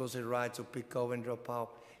have the exclusive right to pick up and drop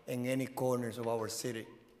out in any corners of our city.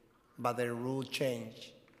 But the rule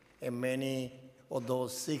changed, and many of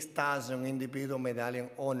those 6,000 individual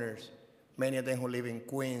medallion owners, many of them who live in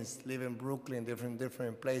Queens, live in Brooklyn,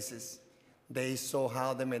 different places, they saw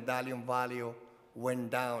how the medallion value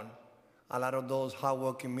went down. A lot of those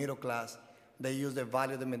hardworking middle class, they use the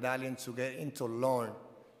value of the medallion to get into loan,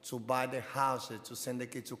 to buy the houses, to send the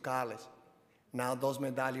kids to college. Now those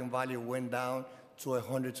medallion value went down to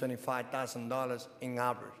 $125,000 in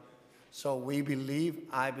average. So I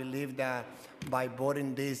believe that by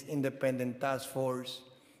voting this independent task force,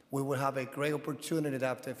 we will have a great opportunity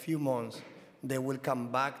that after a few months, they will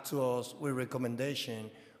come back to us with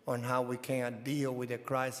recommendation on how we can deal with the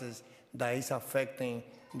crisis that is affecting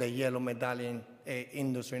the yellow medallion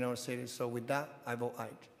industry in our city. So with that, I vote aye.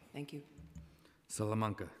 Thank you.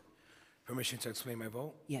 Salamanca. Permission to explain my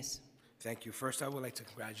vote? Yes. Thank you. First, I would like to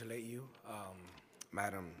congratulate you,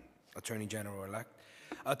 Madam Attorney General-elect.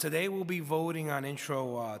 Today, we'll be voting on Intro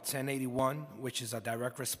 1081, which is a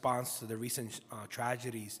direct response to the recent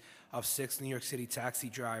tragedies of 6 New York City taxi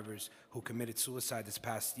drivers who committed suicide this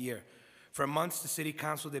past year. For months, the City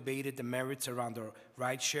Council debated the merits around the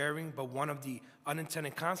ride sharing, but one of the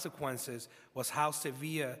unintended consequences was how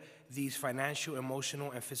severe these financial,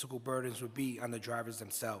 emotional, and physical burdens would be on the drivers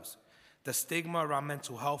themselves. The stigma around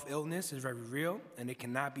mental health illness is very real, and it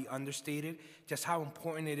cannot be understated just how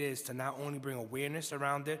important it is to not only bring awareness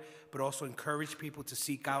around it, but also encourage people to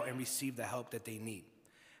seek out and receive the help that they need.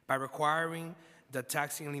 By requiring the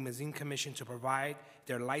Taxi and Limousine Commission to provide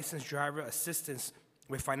their licensed driver assistance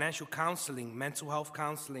with financial counseling, mental health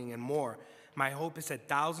counseling, and more, my hope is that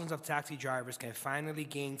thousands of taxi drivers can finally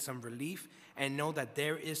gain some relief and know that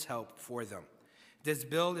there is help for them. This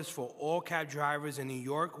bill is for all cab drivers in New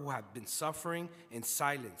York who have been suffering in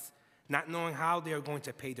silence, not knowing how they are going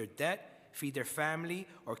to pay their debt, feed their family,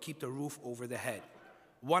 or keep the roof over their head.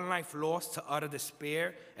 One life lost to utter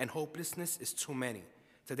despair and hopelessness is too many.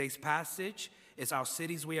 Today's passage is our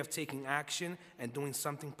city's way of taking action and doing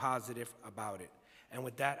something positive about it. And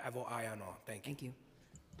with that, I vote aye on all. Thank you. Thank you.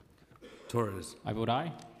 Torres. I vote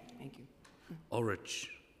aye. Thank you.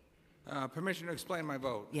 Ulrich. Permission to explain my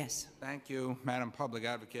vote? Yes. Thank you, Madam Public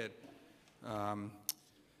Advocate. I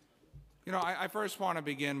first want to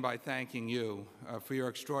begin by thanking you for your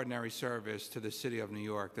extraordinary service to the City of New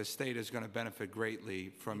York. The state is going to benefit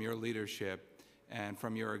greatly from your leadership and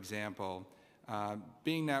from your example.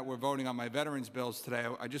 Being that we're voting on my veterans bills today,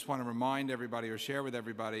 I just want to remind everybody or share with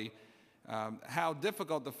everybody how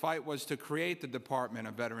difficult the fight was to create the Department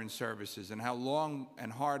of Veterans Services and how long and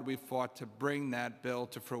hard we fought to bring that bill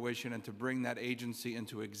to fruition and to bring that agency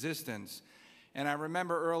into existence. And I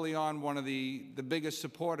remember early on one of the biggest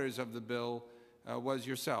supporters of the bill was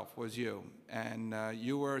yourself, was you. And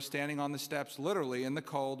you were standing on the steps literally in the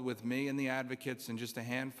cold with me and the advocates and just a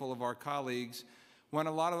handful of our colleagues when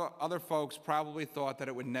a lot of other folks probably thought that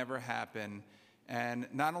it would never happen. And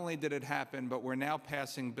not only did it happen, but we're now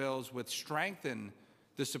passing bills which strengthen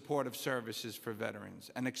the supportive services for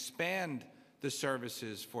veterans and expand the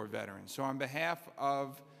services for veterans. So on behalf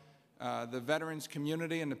of the veterans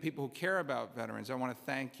community and the people who care about veterans, I want to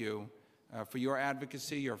thank you for your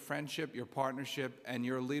advocacy, your friendship, your partnership, and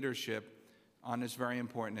your leadership on this very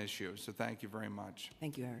important issue. So thank you very much.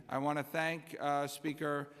 Thank you, Eric. I want to thank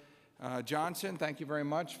Speaker Johnson, thank you very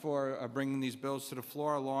much for bringing these bills to the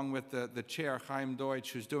floor, along with the chair, Chaim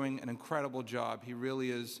Deutsch, who's doing an incredible job. He really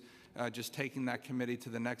is just taking that committee to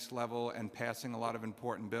the next level and passing a lot of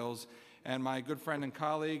important bills. And my good friend and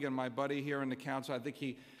colleague and my buddy here in the council, I think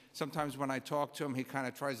he Sometimes when I talk to him, he kind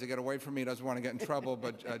of tries to get away from me, doesn't want to get in trouble,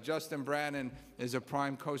 but Justin Brannon is a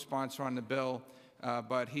prime co-sponsor on the bill,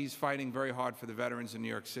 but he's fighting very hard for the veterans in New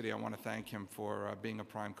York City. I want to thank him for being a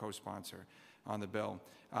prime co-sponsor on the bill.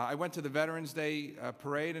 I went to the Veterans Day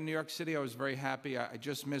parade in New York City. I was very happy. I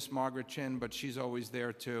just missed Margaret Chin, but she's always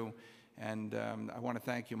there too. And I want to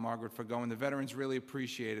thank you, Margaret, for going. The veterans really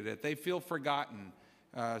appreciated it. They feel forgotten,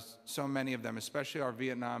 so many of them, especially our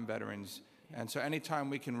Vietnam veterans. And so anytime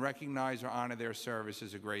we can recognize or honor their service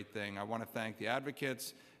is a great thing. I want to thank the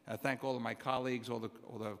advocates, thank all of my colleagues, all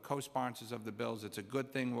the co-sponsors of the bills. It's a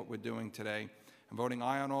good thing what we're doing today. I'm voting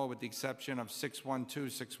aye on all with the exception of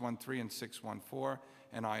 612, 613, and 614,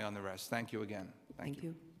 and aye on the rest. Thank you again. Thank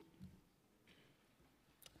you.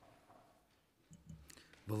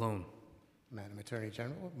 Vallone. Madam Attorney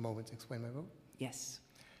General, a moment to explain my vote. Yes.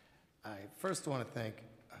 I first want to thank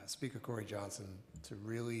Speaker Corey Johnson to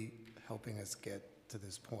really helping us get to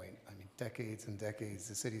this point. I mean, decades and decades,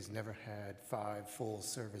 the city's never had 5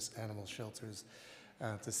 full-service animal shelters.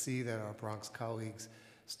 To see that our Bronx colleagues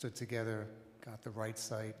stood together, got the right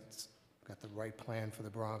site, got the right plan for the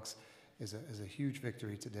Bronx is a huge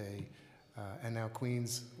victory today. And now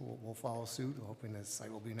Queens will follow suit, hoping the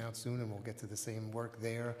site will be announced soon and we'll get to the same work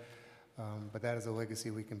there. But that is a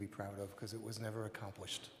legacy we can be proud of because it was never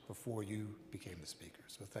accomplished before you became the speaker.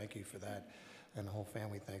 So thank you for that, and the whole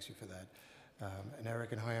family thanks you for that. And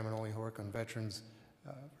Eric and Hyam and all your work on veterans,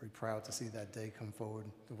 very proud to see that day come forward.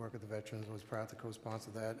 The work of the veterans, was proud to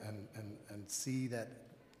co-sponsor that and see that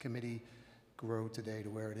committee grow today to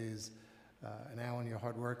where it is. And Alan, your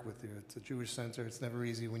hard work with the Jewish Center, it's never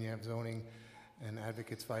easy when you have zoning and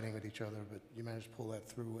advocates fighting with each other, but you managed to pull that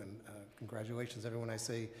through, and congratulations, everyone. I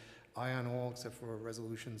say aye on all except for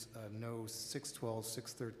resolutions no 612,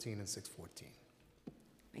 613, and 614.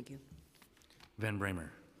 Thank you. Van Bramer.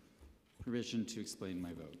 Permission to explain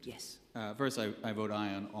my vote. Yes. First, I vote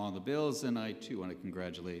aye on all the bills, and I too want to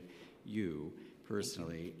congratulate you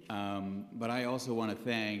personally. But I also want to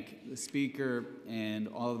thank the Speaker and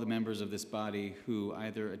all of the members of this body who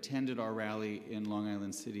either attended our rally in Long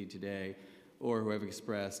Island City today or who have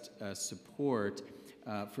expressed support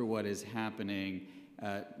for what is happening,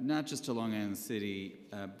 not just to Long Island City,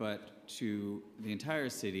 but to the entire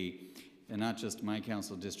city, and not just my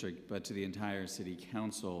council district, but to the entire city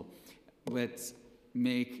council. Let's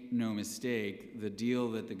make no mistake, the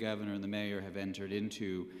deal that the governor and the mayor have entered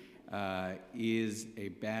into is a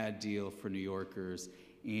bad deal for New Yorkers.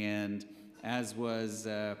 And as was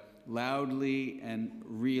loudly and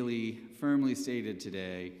really firmly stated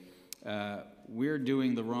today, we're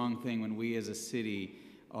doing the wrong thing when we as a city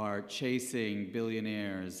are chasing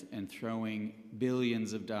billionaires and throwing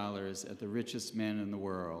billions of dollars at the richest men in the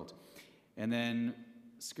world, and then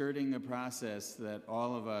skirting a process that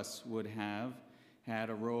all of us would have had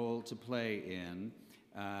a role to play in,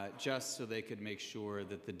 just so they could make sure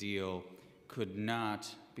that the deal could not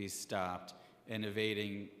be stopped and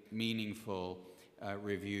evading meaningful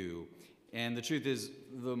review. And the truth is,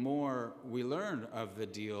 the more we learn of the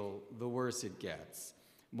deal, the worse it gets.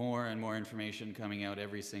 More and more information coming out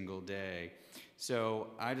every single day. So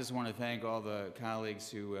I just want to thank all the colleagues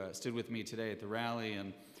who stood with me today at the rally,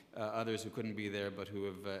 and others who couldn't be there but who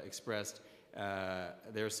have expressed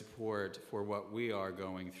their support for what we are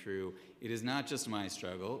going through. It is not just my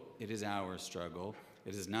struggle, it is our struggle.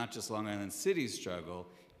 It is not just Long Island City's struggle,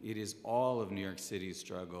 it is all of New York City's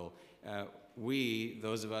struggle. We,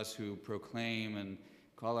 those of us who proclaim and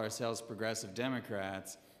call ourselves progressive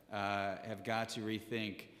Democrats, have got to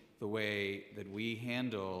rethink the way that we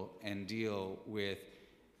handle and deal with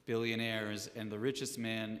billionaires and the richest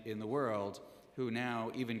man in the world, who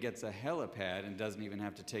now even gets a helipad and doesn't even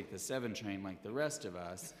have to take the 7 train like the rest of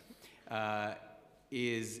us,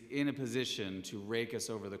 is in a position to rake us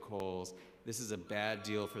over the coals. This is a bad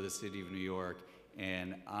deal for the city of New York,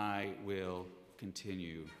 and I will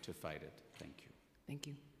continue to fight it. Thank you. Thank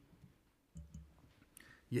you.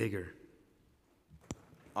 Yeager.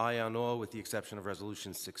 Aye on all with the exception of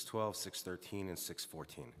resolutions 612, 613, and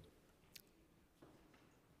 614.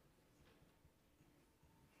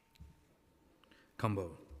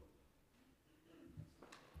 Cumbo.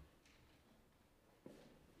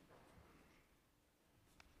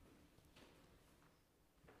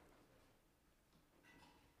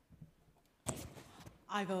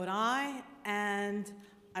 I vote aye, and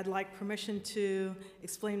I'd like permission to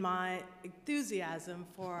explain my enthusiasm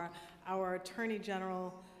for our Attorney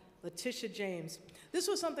General, Letitia James. This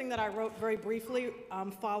was something that I wrote very briefly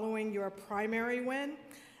following your primary win,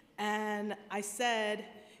 and I said,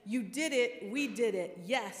 "You did it, we did it.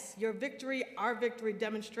 Yes, your victory, our victory,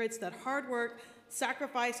 demonstrates that hard work,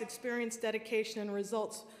 sacrifice, experience, dedication, and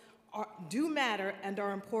results do matter and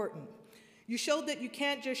are important. You showed that you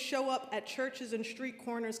can't just show up at churches and street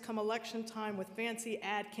corners come election time with fancy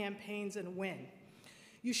ad campaigns and win.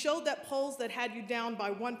 You showed that polls that had you down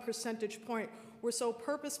by 1 percentage point were so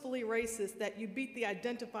purposefully racist that you beat the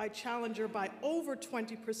identified challenger by over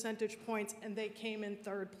 20 percentage points and they came in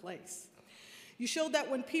 3rd place. You showed that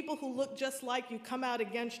when people who look just like you come out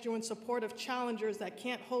against you in support of challengers that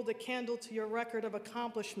can't hold a candle to your record of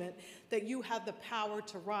accomplishment, that you have the power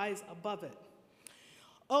to rise above it.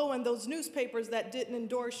 Oh, and those newspapers that didn't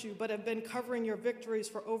endorse you but have been covering your victories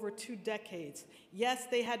for over 2 decades. Yes,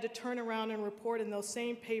 they had to turn around and report in those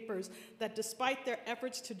same papers that despite their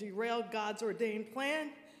efforts to derail God's ordained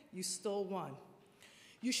plan, you still won.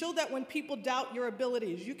 You showed that when people doubt your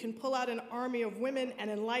abilities, you can pull out an army of women and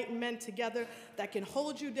enlightened men together that can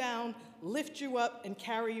hold you down, lift you up, and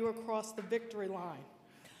carry you across the victory line.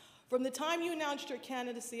 From the time you announced your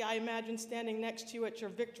candidacy, I imagine standing next to you at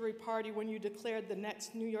your victory party when you declared the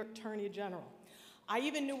next New York Attorney General. I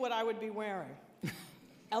even knew what I would be wearing.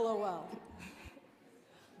 LOL.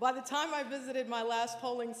 By the time I visited my last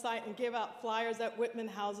polling site and gave out flyers at Whitman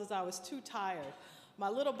houses, I was too tired. My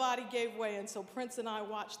little body gave way, and so Prince and I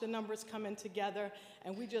watched the numbers come in together,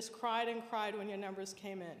 and we just cried and cried when your numbers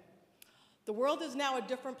came in. The world is now a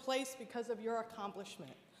different place because of your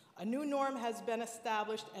accomplishment. A new norm has been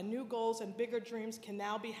established, and new goals and bigger dreams can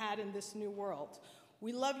now be had in this new world.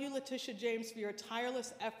 We love you, Letitia James, for your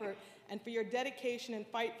tireless effort and for your dedication and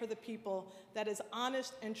fight for the people that is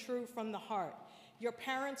honest and true from the heart. Your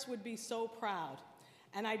parents would be so proud.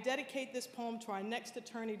 And I dedicate this poem to our next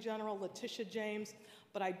Attorney General, Letitia James,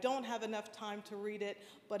 but I don't have enough time to read it,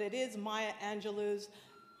 but it is Maya Angelou's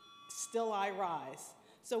Still I Rise.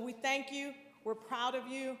 So we thank you, we're proud of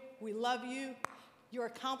you, we love you. Your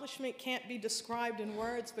accomplishment can't be described in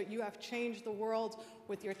words, but you have changed the world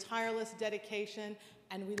with your tireless dedication,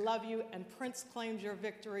 and we love you, and Prince claims your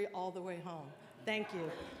victory all the way home. Thank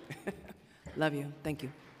you. Love you. Thank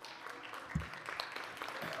you.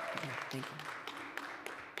 Okay, thank you.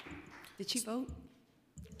 Did she vote?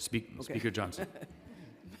 Speaker Johnson.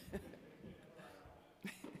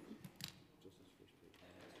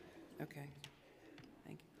 Okay.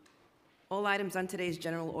 Thank you. All items on today's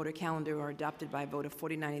general order calendar are adopted by a vote of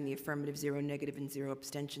 49 in the affirmative, 0 negative, and 0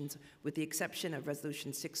 abstentions, with the exception of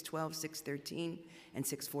Resolutions 612, 613, and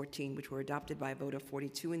 614, which were adopted by a vote of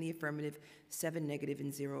 42 in the affirmative, 7 negative,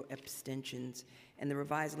 and 0 abstentions. And the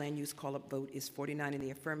revised land use call-up vote is 49 in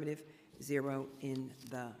the affirmative, 0 in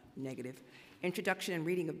the negative. Introduction and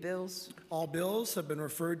reading of bills. All bills have been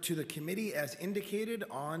referred to the committee as indicated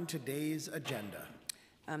on today's agenda.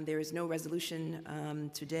 There is no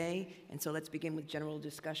resolution today, and so let's begin with general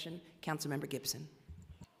discussion. Councilmember Gibson.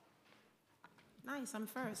 Nice, I'm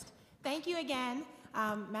first. Thank you again,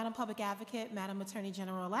 Madam Public Advocate, Madam Attorney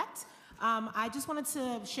General-elect. I just wanted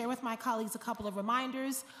to share with my colleagues a couple of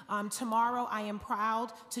reminders. Tomorrow, I am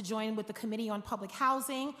proud to join with the Committee on Public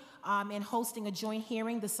Housing in hosting a joint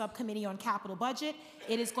hearing, the Subcommittee on Capital Budget.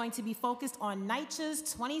 It is going to be focused on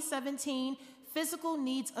NYCC's 2017 Physical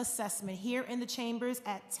Needs Assessment here in the chambers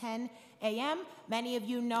at 10 a.m. Many of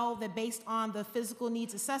you know that based on the Physical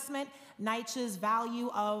Needs Assessment, NYCHA's value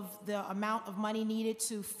of the amount of money needed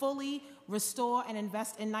to fully restore and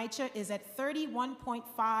invest in NYCHA is at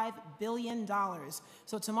 $31.5 billion.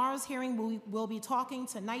 So tomorrow's hearing, we'll be talking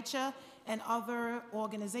to NYCHA and other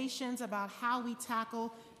organizations about how we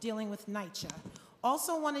tackle dealing with NYCHA.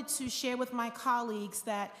 Also wanted to share with my colleagues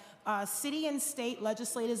that city and state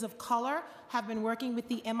legislators of color have been working with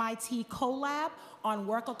the MIT CoLab on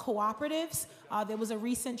worker cooperatives. There was a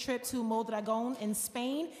recent trip to Mondragon in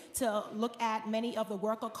Spain to look at many of the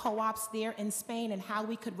worker co-ops there in Spain and how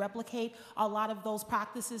we could replicate a lot of those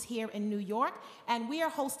practices here in New York. And we are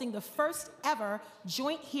hosting the first ever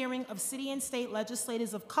joint hearing of city and state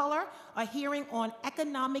legislators of color, a hearing on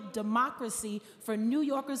economic democracy for New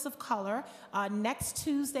Yorkers of color, next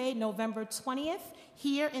Tuesday, November 20th,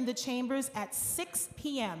 here in the chambers at 6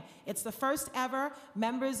 p.m. It's the first ever.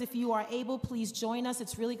 Members, if you are able, please join us.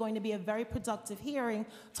 It's really going to be a very productive hearing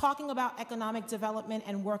talking about economic development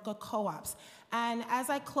and worker co-ops. And as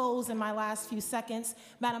I close in my last few seconds,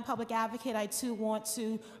 Madam Public Advocate, I too want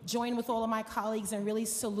to join with all of my colleagues in really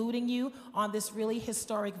saluting you on this really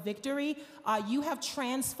historic victory. You have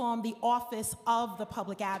transformed the office of the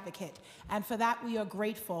Public Advocate, and for that we are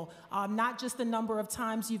grateful. Not just the number of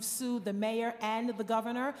times you've sued the mayor and the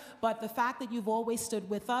governor, but the fact that you've always stood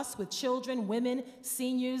with us, with children, women,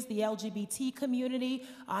 seniors, the LGBT community,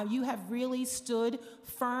 you have really stood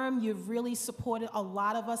firm. You've really supported a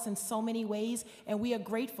lot of us in so many ways, and we are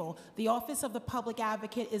grateful. The Office of the Public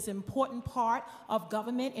Advocate is an important part of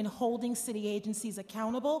government in holding city agencies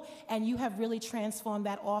accountable, and you have really transformed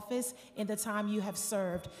that office in the time you have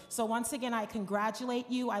served. So once again, I congratulate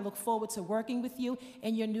you. I look forward to working with you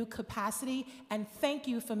in your new capacity, and thank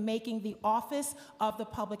you for making the Office of the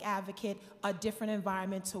Public Advocate a different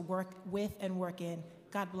environment to work with and work in.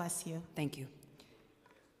 God bless you. Thank you.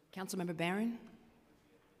 Councilmember Barron?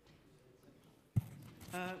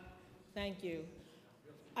 Thank you.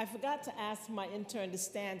 I forgot to ask my intern to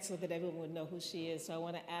stand so that everyone would know who she is. So I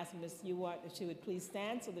want to ask Ms. Ewart if she would please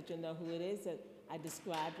stand so that you'll know who it is that I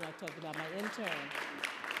described when I talked about my intern.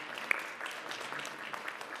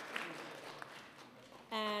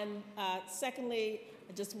 And secondly,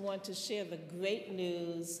 I just want to share the great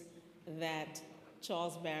news that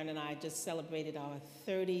Charles Barron and I just celebrated our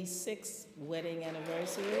 36th wedding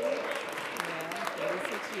anniversary. Yeah,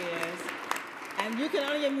 36 years. And you can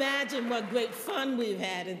only imagine what great fun we've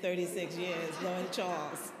had in 36 years knowing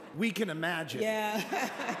Charles. We can imagine. Yeah.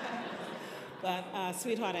 But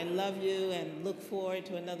sweetheart, I love you and look forward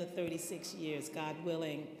to another 36 years, God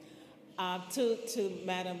willing. To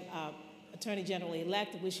Madam Attorney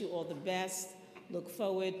General-elect, wish you all the best. Look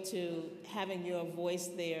forward to having your voice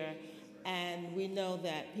there. And we know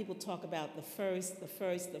that people talk about the first,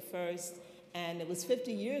 and it was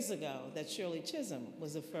 50 years ago that Shirley Chisholm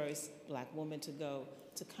was the first Black woman to go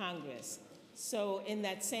to Congress. So in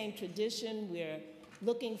that same tradition, we're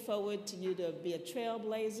looking forward to you to be a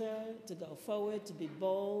trailblazer, to go forward, to be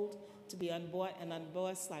bold, to be unbought and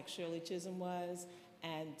unbossed like Shirley Chisholm was,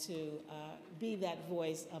 and to be that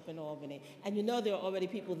voice up in Albany. And you know there are already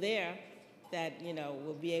people there that, you know,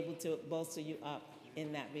 will be able to bolster you up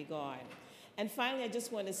in that regard. And finally, I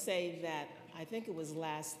just want to say that I think it was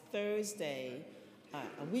last Thursday,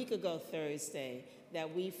 a week ago Thursday,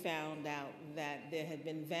 that we found out that there had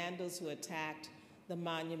been vandals who attacked the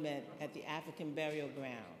monument at the African burial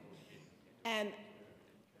ground. And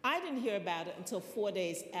I didn't hear about it until 4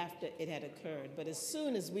 days after it had occurred, but as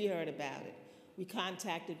soon as we heard about it, we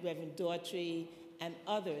contacted Reverend Daughtry and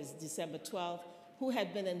others, December 12th, who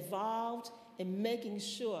had been involved in making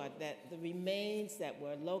sure that the remains that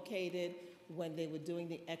were located when they were doing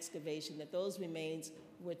the excavation, that those remains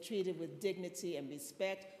were treated with dignity and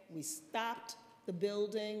respect. We stopped the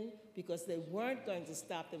building because they weren't going to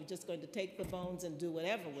stop. They were just going to take the bones and do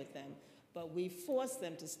whatever with them. But we forced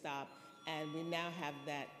them to stop, and we now have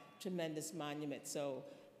that tremendous monument. So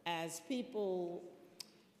as people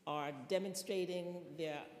are demonstrating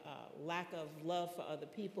their lack of love for other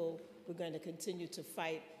people, we're going to continue to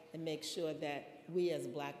fight and make sure that we as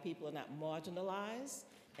Black people are not marginalized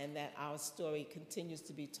and that our story continues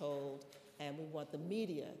to be told. And we want the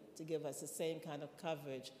media to give us the same kind of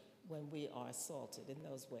coverage when we are assaulted in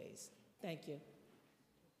those ways. Thank you.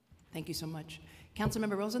 Thank you so much.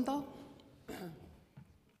 Councilmember Rosenthal?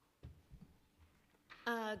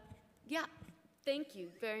 Yeah, thank you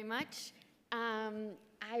very much.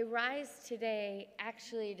 I rise today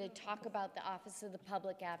actually to talk about the Office of the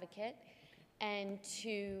Public Advocate and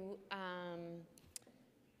to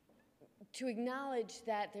acknowledge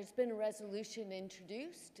that there's been a resolution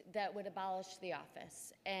introduced that would abolish the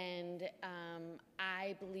office. And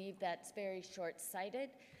I believe that's very short-sighted.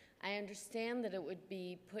 I understand that it would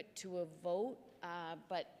be put to a vote,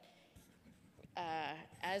 but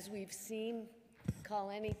as we've seen,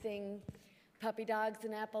 call anything puppy dogs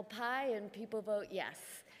and apple pie, and people vote yes.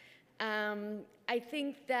 I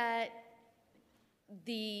think that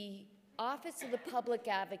the Office of the Public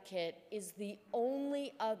Advocate is the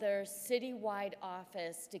only other citywide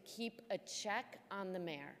office to keep a check on the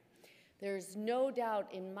mayor. There's no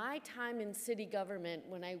doubt in my time in city government,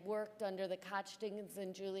 when I worked under the Koch, Dinkins,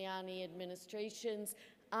 and Giuliani administrations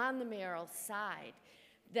on the mayoral side,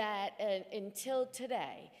 that until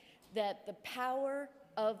today, that the power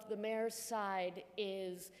of the mayor's side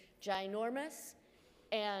is ginormous.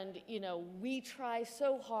 And, you know, we try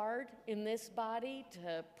so hard in this body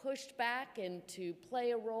to push back and to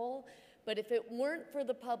play a role. But if it weren't for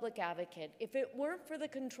the public advocate, if it weren't for the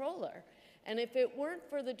controller, and if it weren't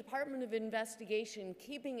for the Department of Investigation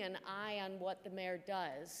keeping an eye on what the mayor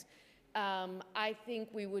does, I think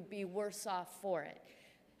we would be worse off for it.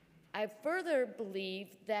 I further believe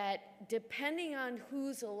that depending on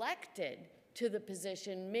who's elected to the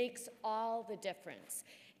position makes all the difference.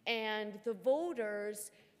 And the voters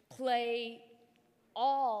play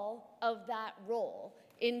all of that role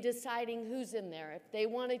in deciding who's in there. If they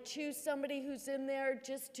want to choose somebody who's in there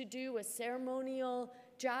just to do a ceremonial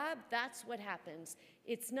job, that's what happens.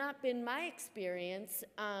 It's not been my experience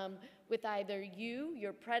with either you,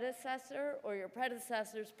 your predecessor, or your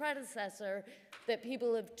predecessor's predecessor that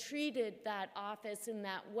people have treated that office in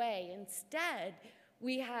that way. Instead,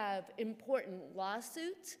 we have important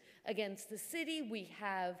lawsuits against the city. We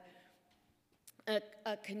have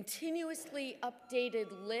a continuously updated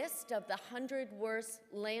list of the 100 worst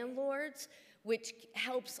landlords, which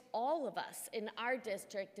helps all of us in our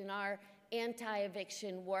district in our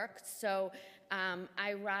anti-eviction work. So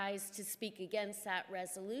I rise to speak against that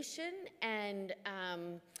resolution and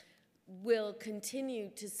will continue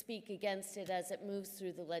to speak against it as it moves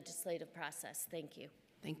through the legislative process. Thank you.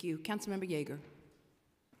 Thank you. Councilmember Yeager.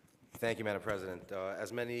 Thank you, Madam President.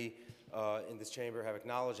 As many in this chamber have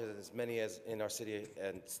acknowledged, and as many as in our city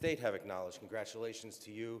and state have acknowledged, congratulations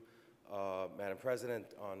to you, Madam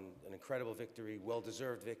President, on an incredible victory,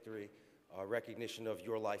 well-deserved victory, recognition of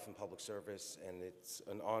your life in public service, and it's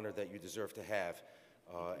an honor that you deserve to have,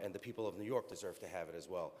 and the people of New York deserve to have it as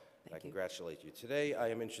well. I congratulate you. Today, I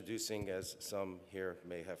am introducing, as some here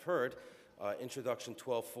may have heard, Introduction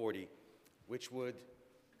 1240, which would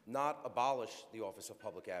not abolish the office of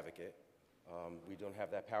public advocate. We don't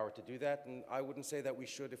have that power to do that, and I wouldn't say that we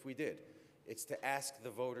should if we did. It's to ask the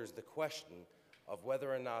voters the question of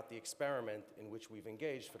whether or not the experiment in which we've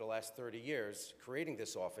engaged for the last 30 years, creating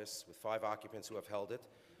this office with 5 occupants who have held it,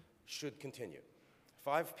 should continue.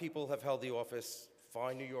 5 people have held the office,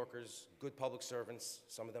 fine New Yorkers, good public servants.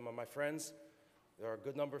 Some of them are my friends. There are a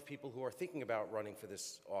good number of people who are thinking about running for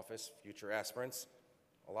this office, future aspirants.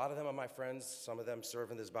 A lot of them are my friends. Some of them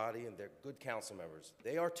serve in this body, and they're good council members.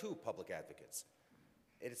 They are too public advocates.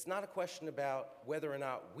 It's not a question about whether or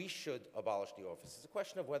not we should abolish the office. It's a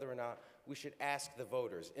question of whether or not we should ask the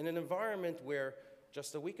voters. In an environment where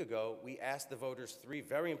just a week ago we asked the voters 3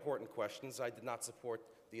 very important questions, I did not support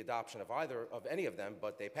the adoption of any of them,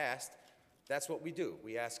 but they passed. That's what we do.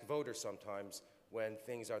 We ask voters sometimes when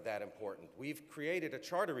things are that important. We've created a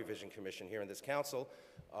charter revision commission here in this council,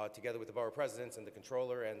 together with the borough presidents and the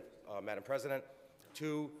controller and Madam President,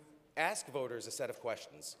 to ask voters a set of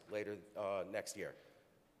questions later next year.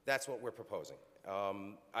 That's what we're proposing.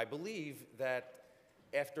 I believe that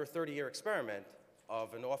after a 30-year experiment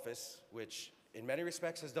of an office which in many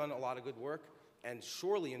respects has done a lot of good work, and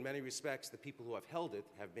surely in many respects the people who have held it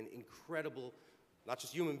have been incredible, not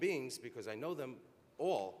just human beings, because I know them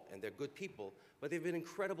all and they're good people, but they've been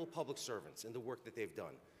incredible public servants in the work that they've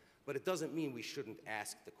done. But it doesn't mean we shouldn't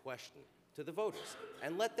ask the question to the voters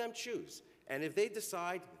and let them choose. And if they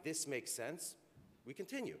decide this makes sense, we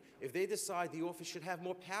continue. If they decide the office should have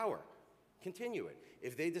more power, continue it.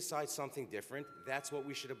 If they decide something different, that's what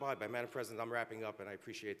we should abide by. Madam President, I'm wrapping up, and I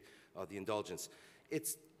appreciate the indulgence.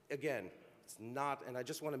 Again, it's not, and I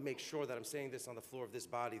just want to make sure that I'm saying this on the floor of this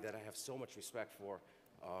body that I have so much respect for,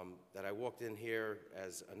 that I walked in here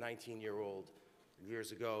as a 19-year-old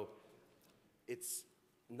years ago. It's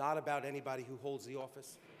not about anybody who holds the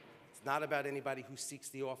office. It's not about anybody who seeks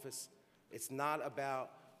the office. It's not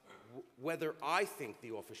about whether I think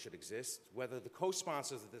the office should exist, whether the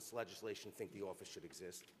co-sponsors of this legislation think the office should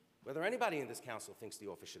exist, whether anybody in this council thinks the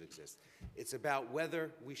office should exist. It's about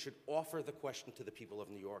whether we should offer the question to the people of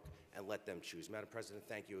New York and let them choose. Madam President,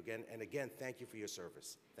 thank you again. And again, thank you for your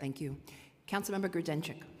service. Thank you. Councilmember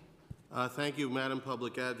Grudenchik. Thank you, Madam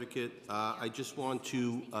Public Advocate. I just want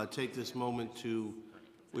to take this moment to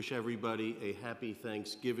wish everybody a happy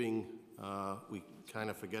Thanksgiving. We kind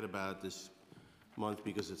of forget about it this month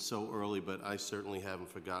because it's so early, but I certainly haven't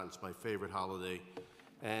forgotten. It's my favorite holiday.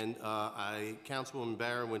 And Councilwoman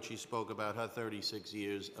Barron, when she spoke about her 36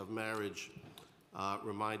 years of marriage,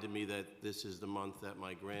 reminded me that this is the month that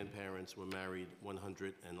my grandparents were married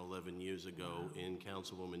 111 years ago in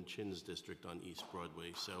Councilwoman Chin's district on East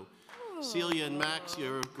Broadway. So Celia and Max,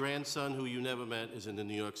 your grandson, who you never met, is in the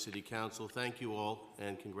New York City Council. Thank you all,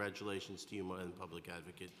 and congratulations to you, Madam Public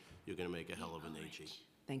Advocate. You're going to make a hell of an AG.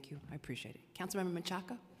 Thank you. I appreciate it. Councilmember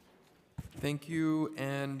Menchaca. Thank you,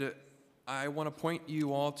 and I want to point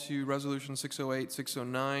you all to Resolution 608,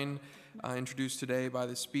 609, introduced today by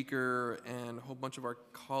the Speaker and a whole bunch of our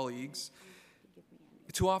colleagues.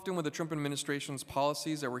 Too often with the Trump administration's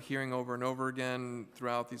policies that we're hearing over and over again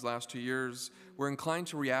throughout these last 2 years, we're inclined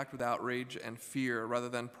to react with outrage and fear rather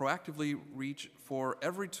than proactively reach for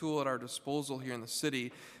every tool at our disposal here in the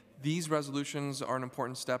city. These resolutions are an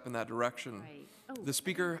important step in that direction. Right. Oh. The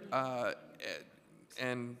Speaker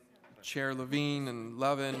and Chair Levine and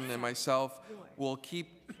Levin and myself will keep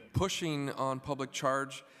pushing on public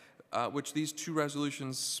charge, which these 2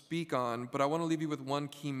 resolutions speak on, but I want to leave you with one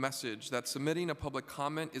key message, that submitting a public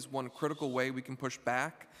comment is one critical way we can push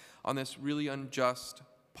back on this really unjust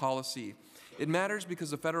policy. It matters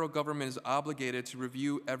because the federal government is obligated to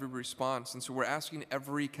review every response, and so we're asking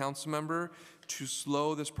every council member to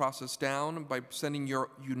slow this process down by sending your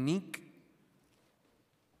unique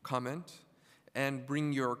comment and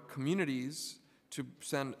bring your communities to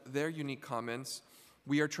send their unique comments.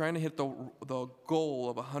 We are trying to hit the goal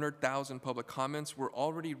of 100,000 public comments. We're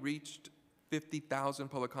already reached 50,000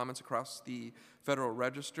 public comments across the Federal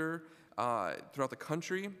Register throughout the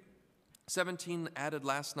country. 17 added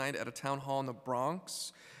last night at a town hall in the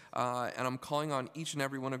Bronx. And I'm calling on each and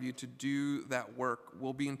every one of you to do that work.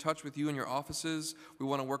 We'll be in touch with you in your offices. We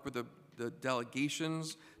want to work with the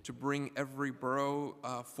delegations to bring every borough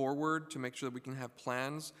forward to make sure that we can have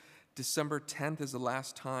plans. December 10th is the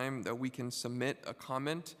last time that we can submit a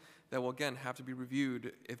comment that will, again, have to be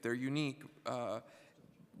reviewed if they're unique,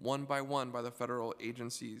 one by the federal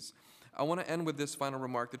agencies. I want to end with this final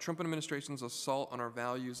remark. The Trump administration's assault on our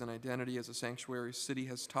values and identity as a sanctuary city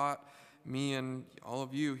has taught me and all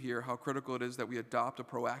of you here how critical it is that we adopt a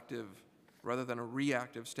proactive rather than a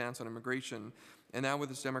reactive stance on immigration. And now with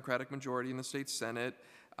this Democratic majority in the state Senate,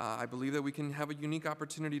 I believe that we can have a unique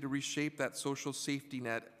opportunity to reshape that social safety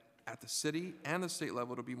net at the city and the state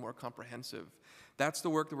level to be more comprehensive. That's the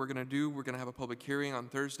work that we're going to do. We're going to have a public hearing on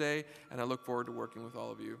Thursday, and I look forward to working with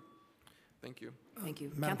all of you. Thank you. Thank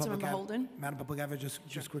you. Madam Councilmember Holden? Madam Public Advocate,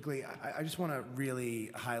 just quickly, I just want to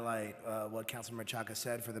really highlight what Councilmember Chaka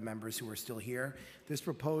said for the members who are still here. This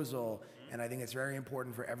proposal, and I think it's very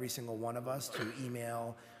important for every single one of us to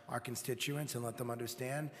email our constituents and let them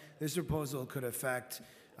understand, this proposal could affect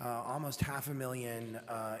almost 500,000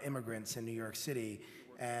 immigrants in New York City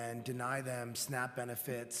and deny them SNAP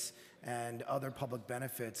benefits and other public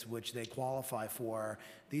benefits which they qualify for.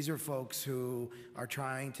 These are folks who are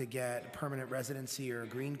trying to get permanent residency or a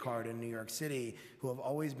green card in New York City who have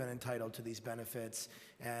always been entitled to these benefits,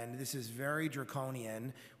 and this is very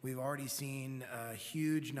draconian. We've already seen a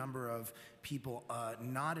huge number of people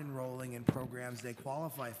not enrolling in programs they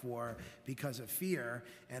qualify for because of fear,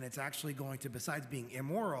 and it's actually going to, besides being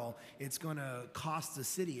immoral, it's going to cost the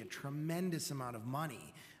city a tremendous amount of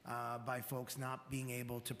money by folks not being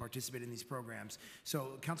able to participate in these programs.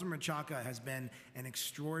 So Councilmember Chaka has been an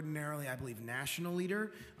extraordinarily, I believe, national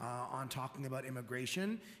leader on talking about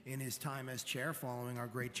immigration in his time as chair, following our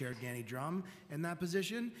great chair, Danny Drum, in that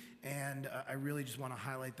position. And I really just want to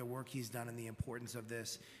highlight the work he's done and the importance of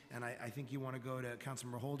this. And I think you want to go to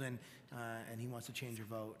Councilmember Holden, and he wants to change your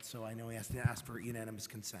vote. So I know he has to ask for unanimous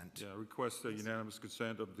consent. Yeah, request a unanimous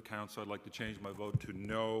consent of the council. I'd like to change my vote to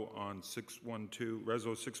no on 612,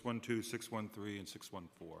 Reso 612, 613, and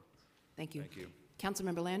 614. Thank you. Thank you.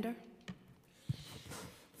 Councilmember Lander?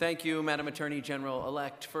 Thank you, Madam Attorney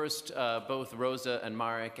General-elect. First, both Rosa and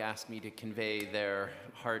Marek asked me to convey their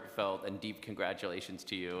heartfelt and deep congratulations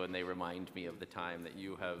to you, and they remind me of the time that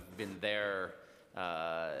you have been their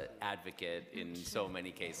advocate in so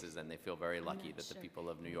many cases, and they feel very lucky that the people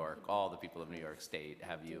of New York, all the people of New York State,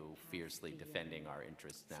 have you fiercely defending our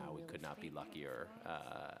interests now. We could not be luckier,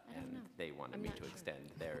 and they wanted me to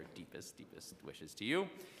extend their deepest, deepest wishes to you.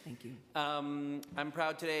 Thank you. I'm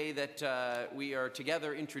proud today that we are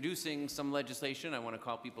together introducing some legislation. I want to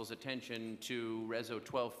call people's attention to Reso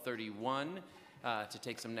 1231, to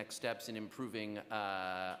take some next steps in improving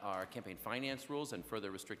our campaign finance rules and further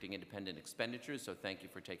restricting independent expenditures. So thank you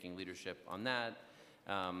for taking leadership on that.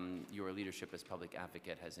 Your leadership as public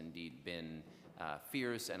advocate has indeed been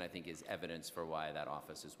fierce, and I think is evidence for why that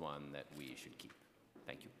office is one that we should keep.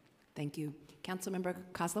 Thank you. Thank you. Councilmember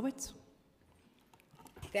Koslowitz?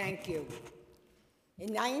 Thank you.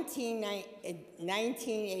 In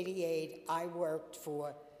 1988, I worked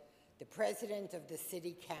for the president of the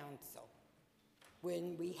city council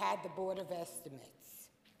when we had the Board of Estimates.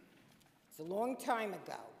 It's a long time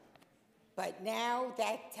ago, but now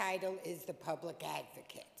that title is the public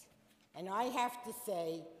advocate. And I have to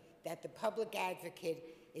say that the public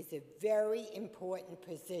advocate is a very important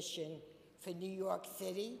position for New York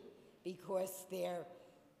City because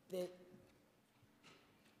it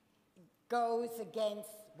goes against,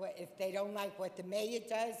 if they don't like what the mayor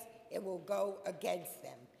does, it will go against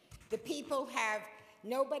them. The people have,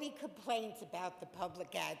 nobody complains about the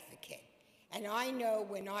public advocate. And I know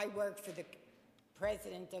when I worked for the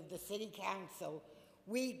president of the city council,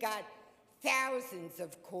 we got thousands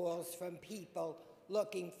of calls from people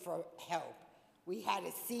looking for help. We had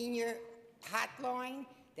a senior hotline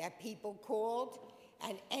that people called,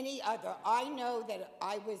 and any other. I know that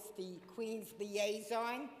I was the Queen's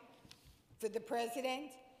liaison for the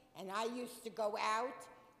president, and I used to go out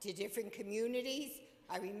to different communities.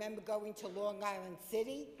 I remember going to Long Island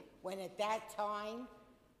City when at that time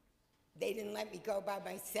they didn't let me go by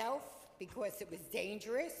myself because it was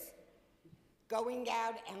dangerous. going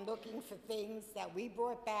out and looking for things that we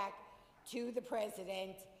brought back to the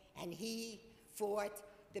president, and he fought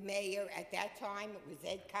the mayor. At that time, it was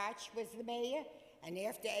Ed Koch was the mayor, and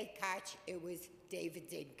after Ed Koch, it was David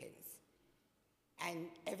Dinkins. And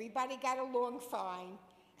everybody got along fine,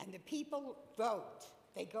 and the people vote.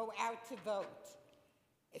 They go out to vote.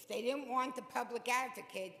 If they didn't want the public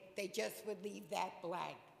advocate, they just would leave that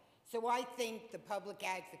blank. So I think the public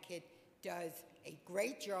advocate does a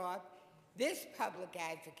great job. This public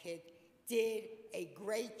advocate did a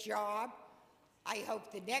great job. I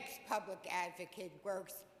hope the next public advocate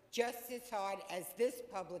works just as hard as this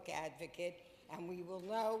public advocate, and we will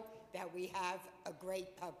know that we have a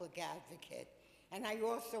great public advocate. And I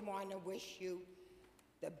also want to wish you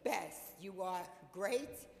the best. You are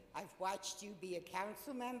great. I've watched you be a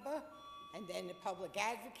council member, and then the public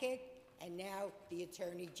advocate, and now the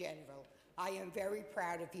Attorney General. I am very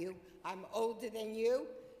proud of you. I'm older than you,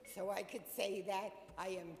 so I could say that. I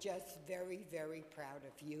am just very, very proud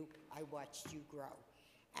of you. I watched you grow.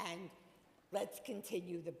 And let's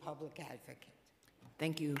continue the public advocate.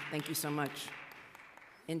 Thank you. Thank you so much.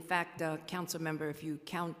 In fact, Council Member, if you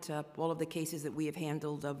count up all of the cases that we have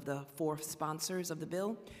handled of the 4 sponsors of the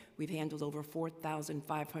bill, we've handled over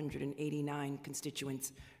 4,589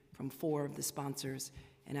 constituents from 4 of the sponsors.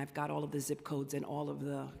 And I've got all of the zip codes and all of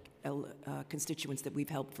the constituents that we've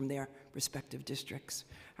helped from their respective districts.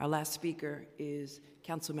 Our last speaker is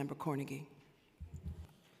Councilmember Cornegie.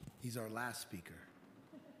 He's our last speaker.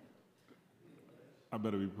 I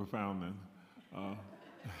better be profound then.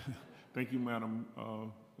 Thank you, Madam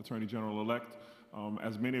Attorney General-elect.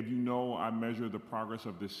 As many of you know, I measure the progress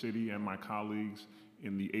of this city and my colleagues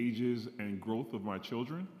in the ages and growth of my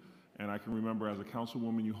children. And I can remember as a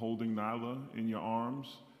councilwoman, you holding Nyla in your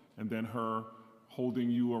arms, and then her holding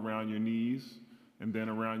you around your knees, and then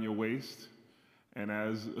around your waist, and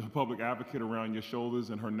as a public advocate around your shoulders,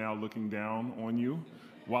 and her now looking down on you,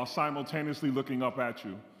 while simultaneously looking up at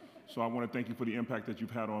you. So I want to thank you for the impact that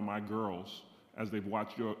you've had on my girls as they've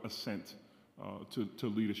watched your ascent to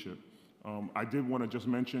leadership. I did want to just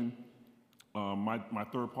mention my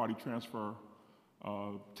third-party transfer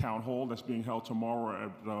town hall that's being held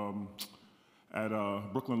tomorrow at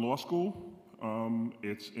Brooklyn Law School.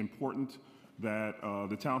 It's important that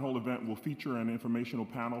the town hall event will feature an informational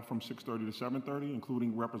panel from 6:30 to 7:30,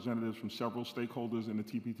 including representatives from several stakeholders in the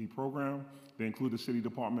TPT program. They include the City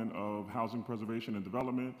Department of Housing Preservation and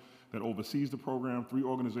Development that oversees the program, 3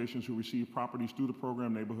 organizations who receive properties through the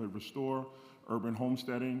program, Neighborhood Restore, Urban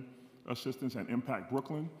Homesteading Assistance, and Impact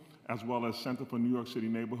Brooklyn, as well as Center for New York City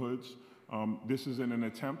Neighborhoods. This is in an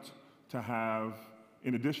attempt to have,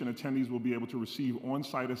 in addition, attendees will be able to receive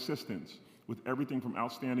on-site assistance with everything from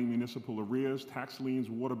outstanding municipal arrears, tax liens,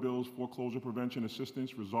 water bills, foreclosure prevention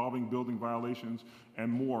assistance, resolving building violations,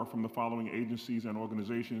 and more from the following agencies and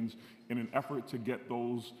organizations in an effort to get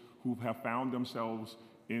those who have found themselves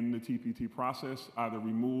in the TPT process either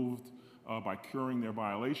removed by curing their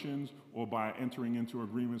violations or by entering into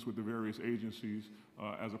agreements with the various agencies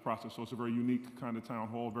as a process. So it's a very unique kind of town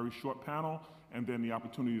hall, very short panel, and then the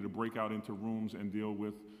opportunity to break out into rooms and deal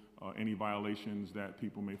with any violations that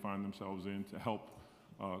people may find themselves in to help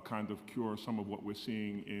kind of cure some of what we're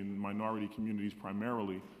seeing in minority communities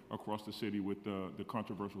primarily across the city with the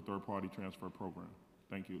controversial third-party transfer program.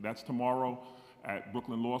 Thank you. That's tomorrow at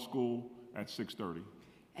Brooklyn Law School at 6:30.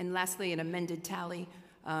 And lastly, an amended tally,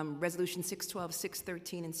 Resolution 612,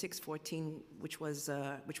 613, and 614,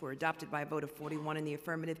 which were adopted by a vote of 41 in the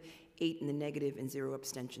affirmative, 8 in the negative, and 0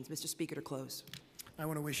 abstentions. Mr. Speaker, to close. I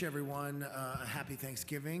want to wish everyone a happy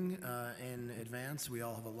Thanksgiving in advance. We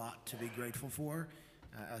all have a lot to be grateful for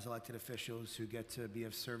as elected officials who get to be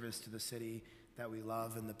of service to the city that we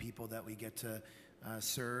love and the people that we get to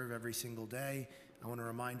serve every single day. I want to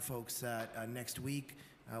remind folks that next week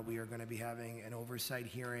we are going to be having an oversight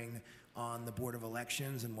hearing on the Board of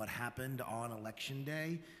Elections and what happened on Election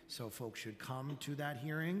Day. So folks should come to that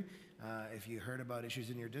hearing. If you heard about issues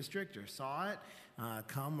in your district or saw it,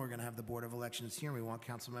 come. We're going to have the Board of Elections here. We want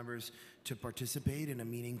council members to participate in a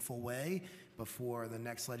meaningful way before the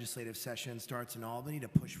next legislative session starts in Albany to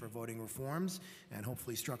push for voting reforms and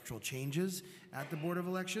hopefully structural changes at the Board of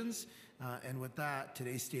Elections. And with that,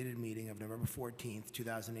 today's stated meeting of November 14th,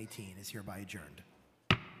 2018 is hereby adjourned.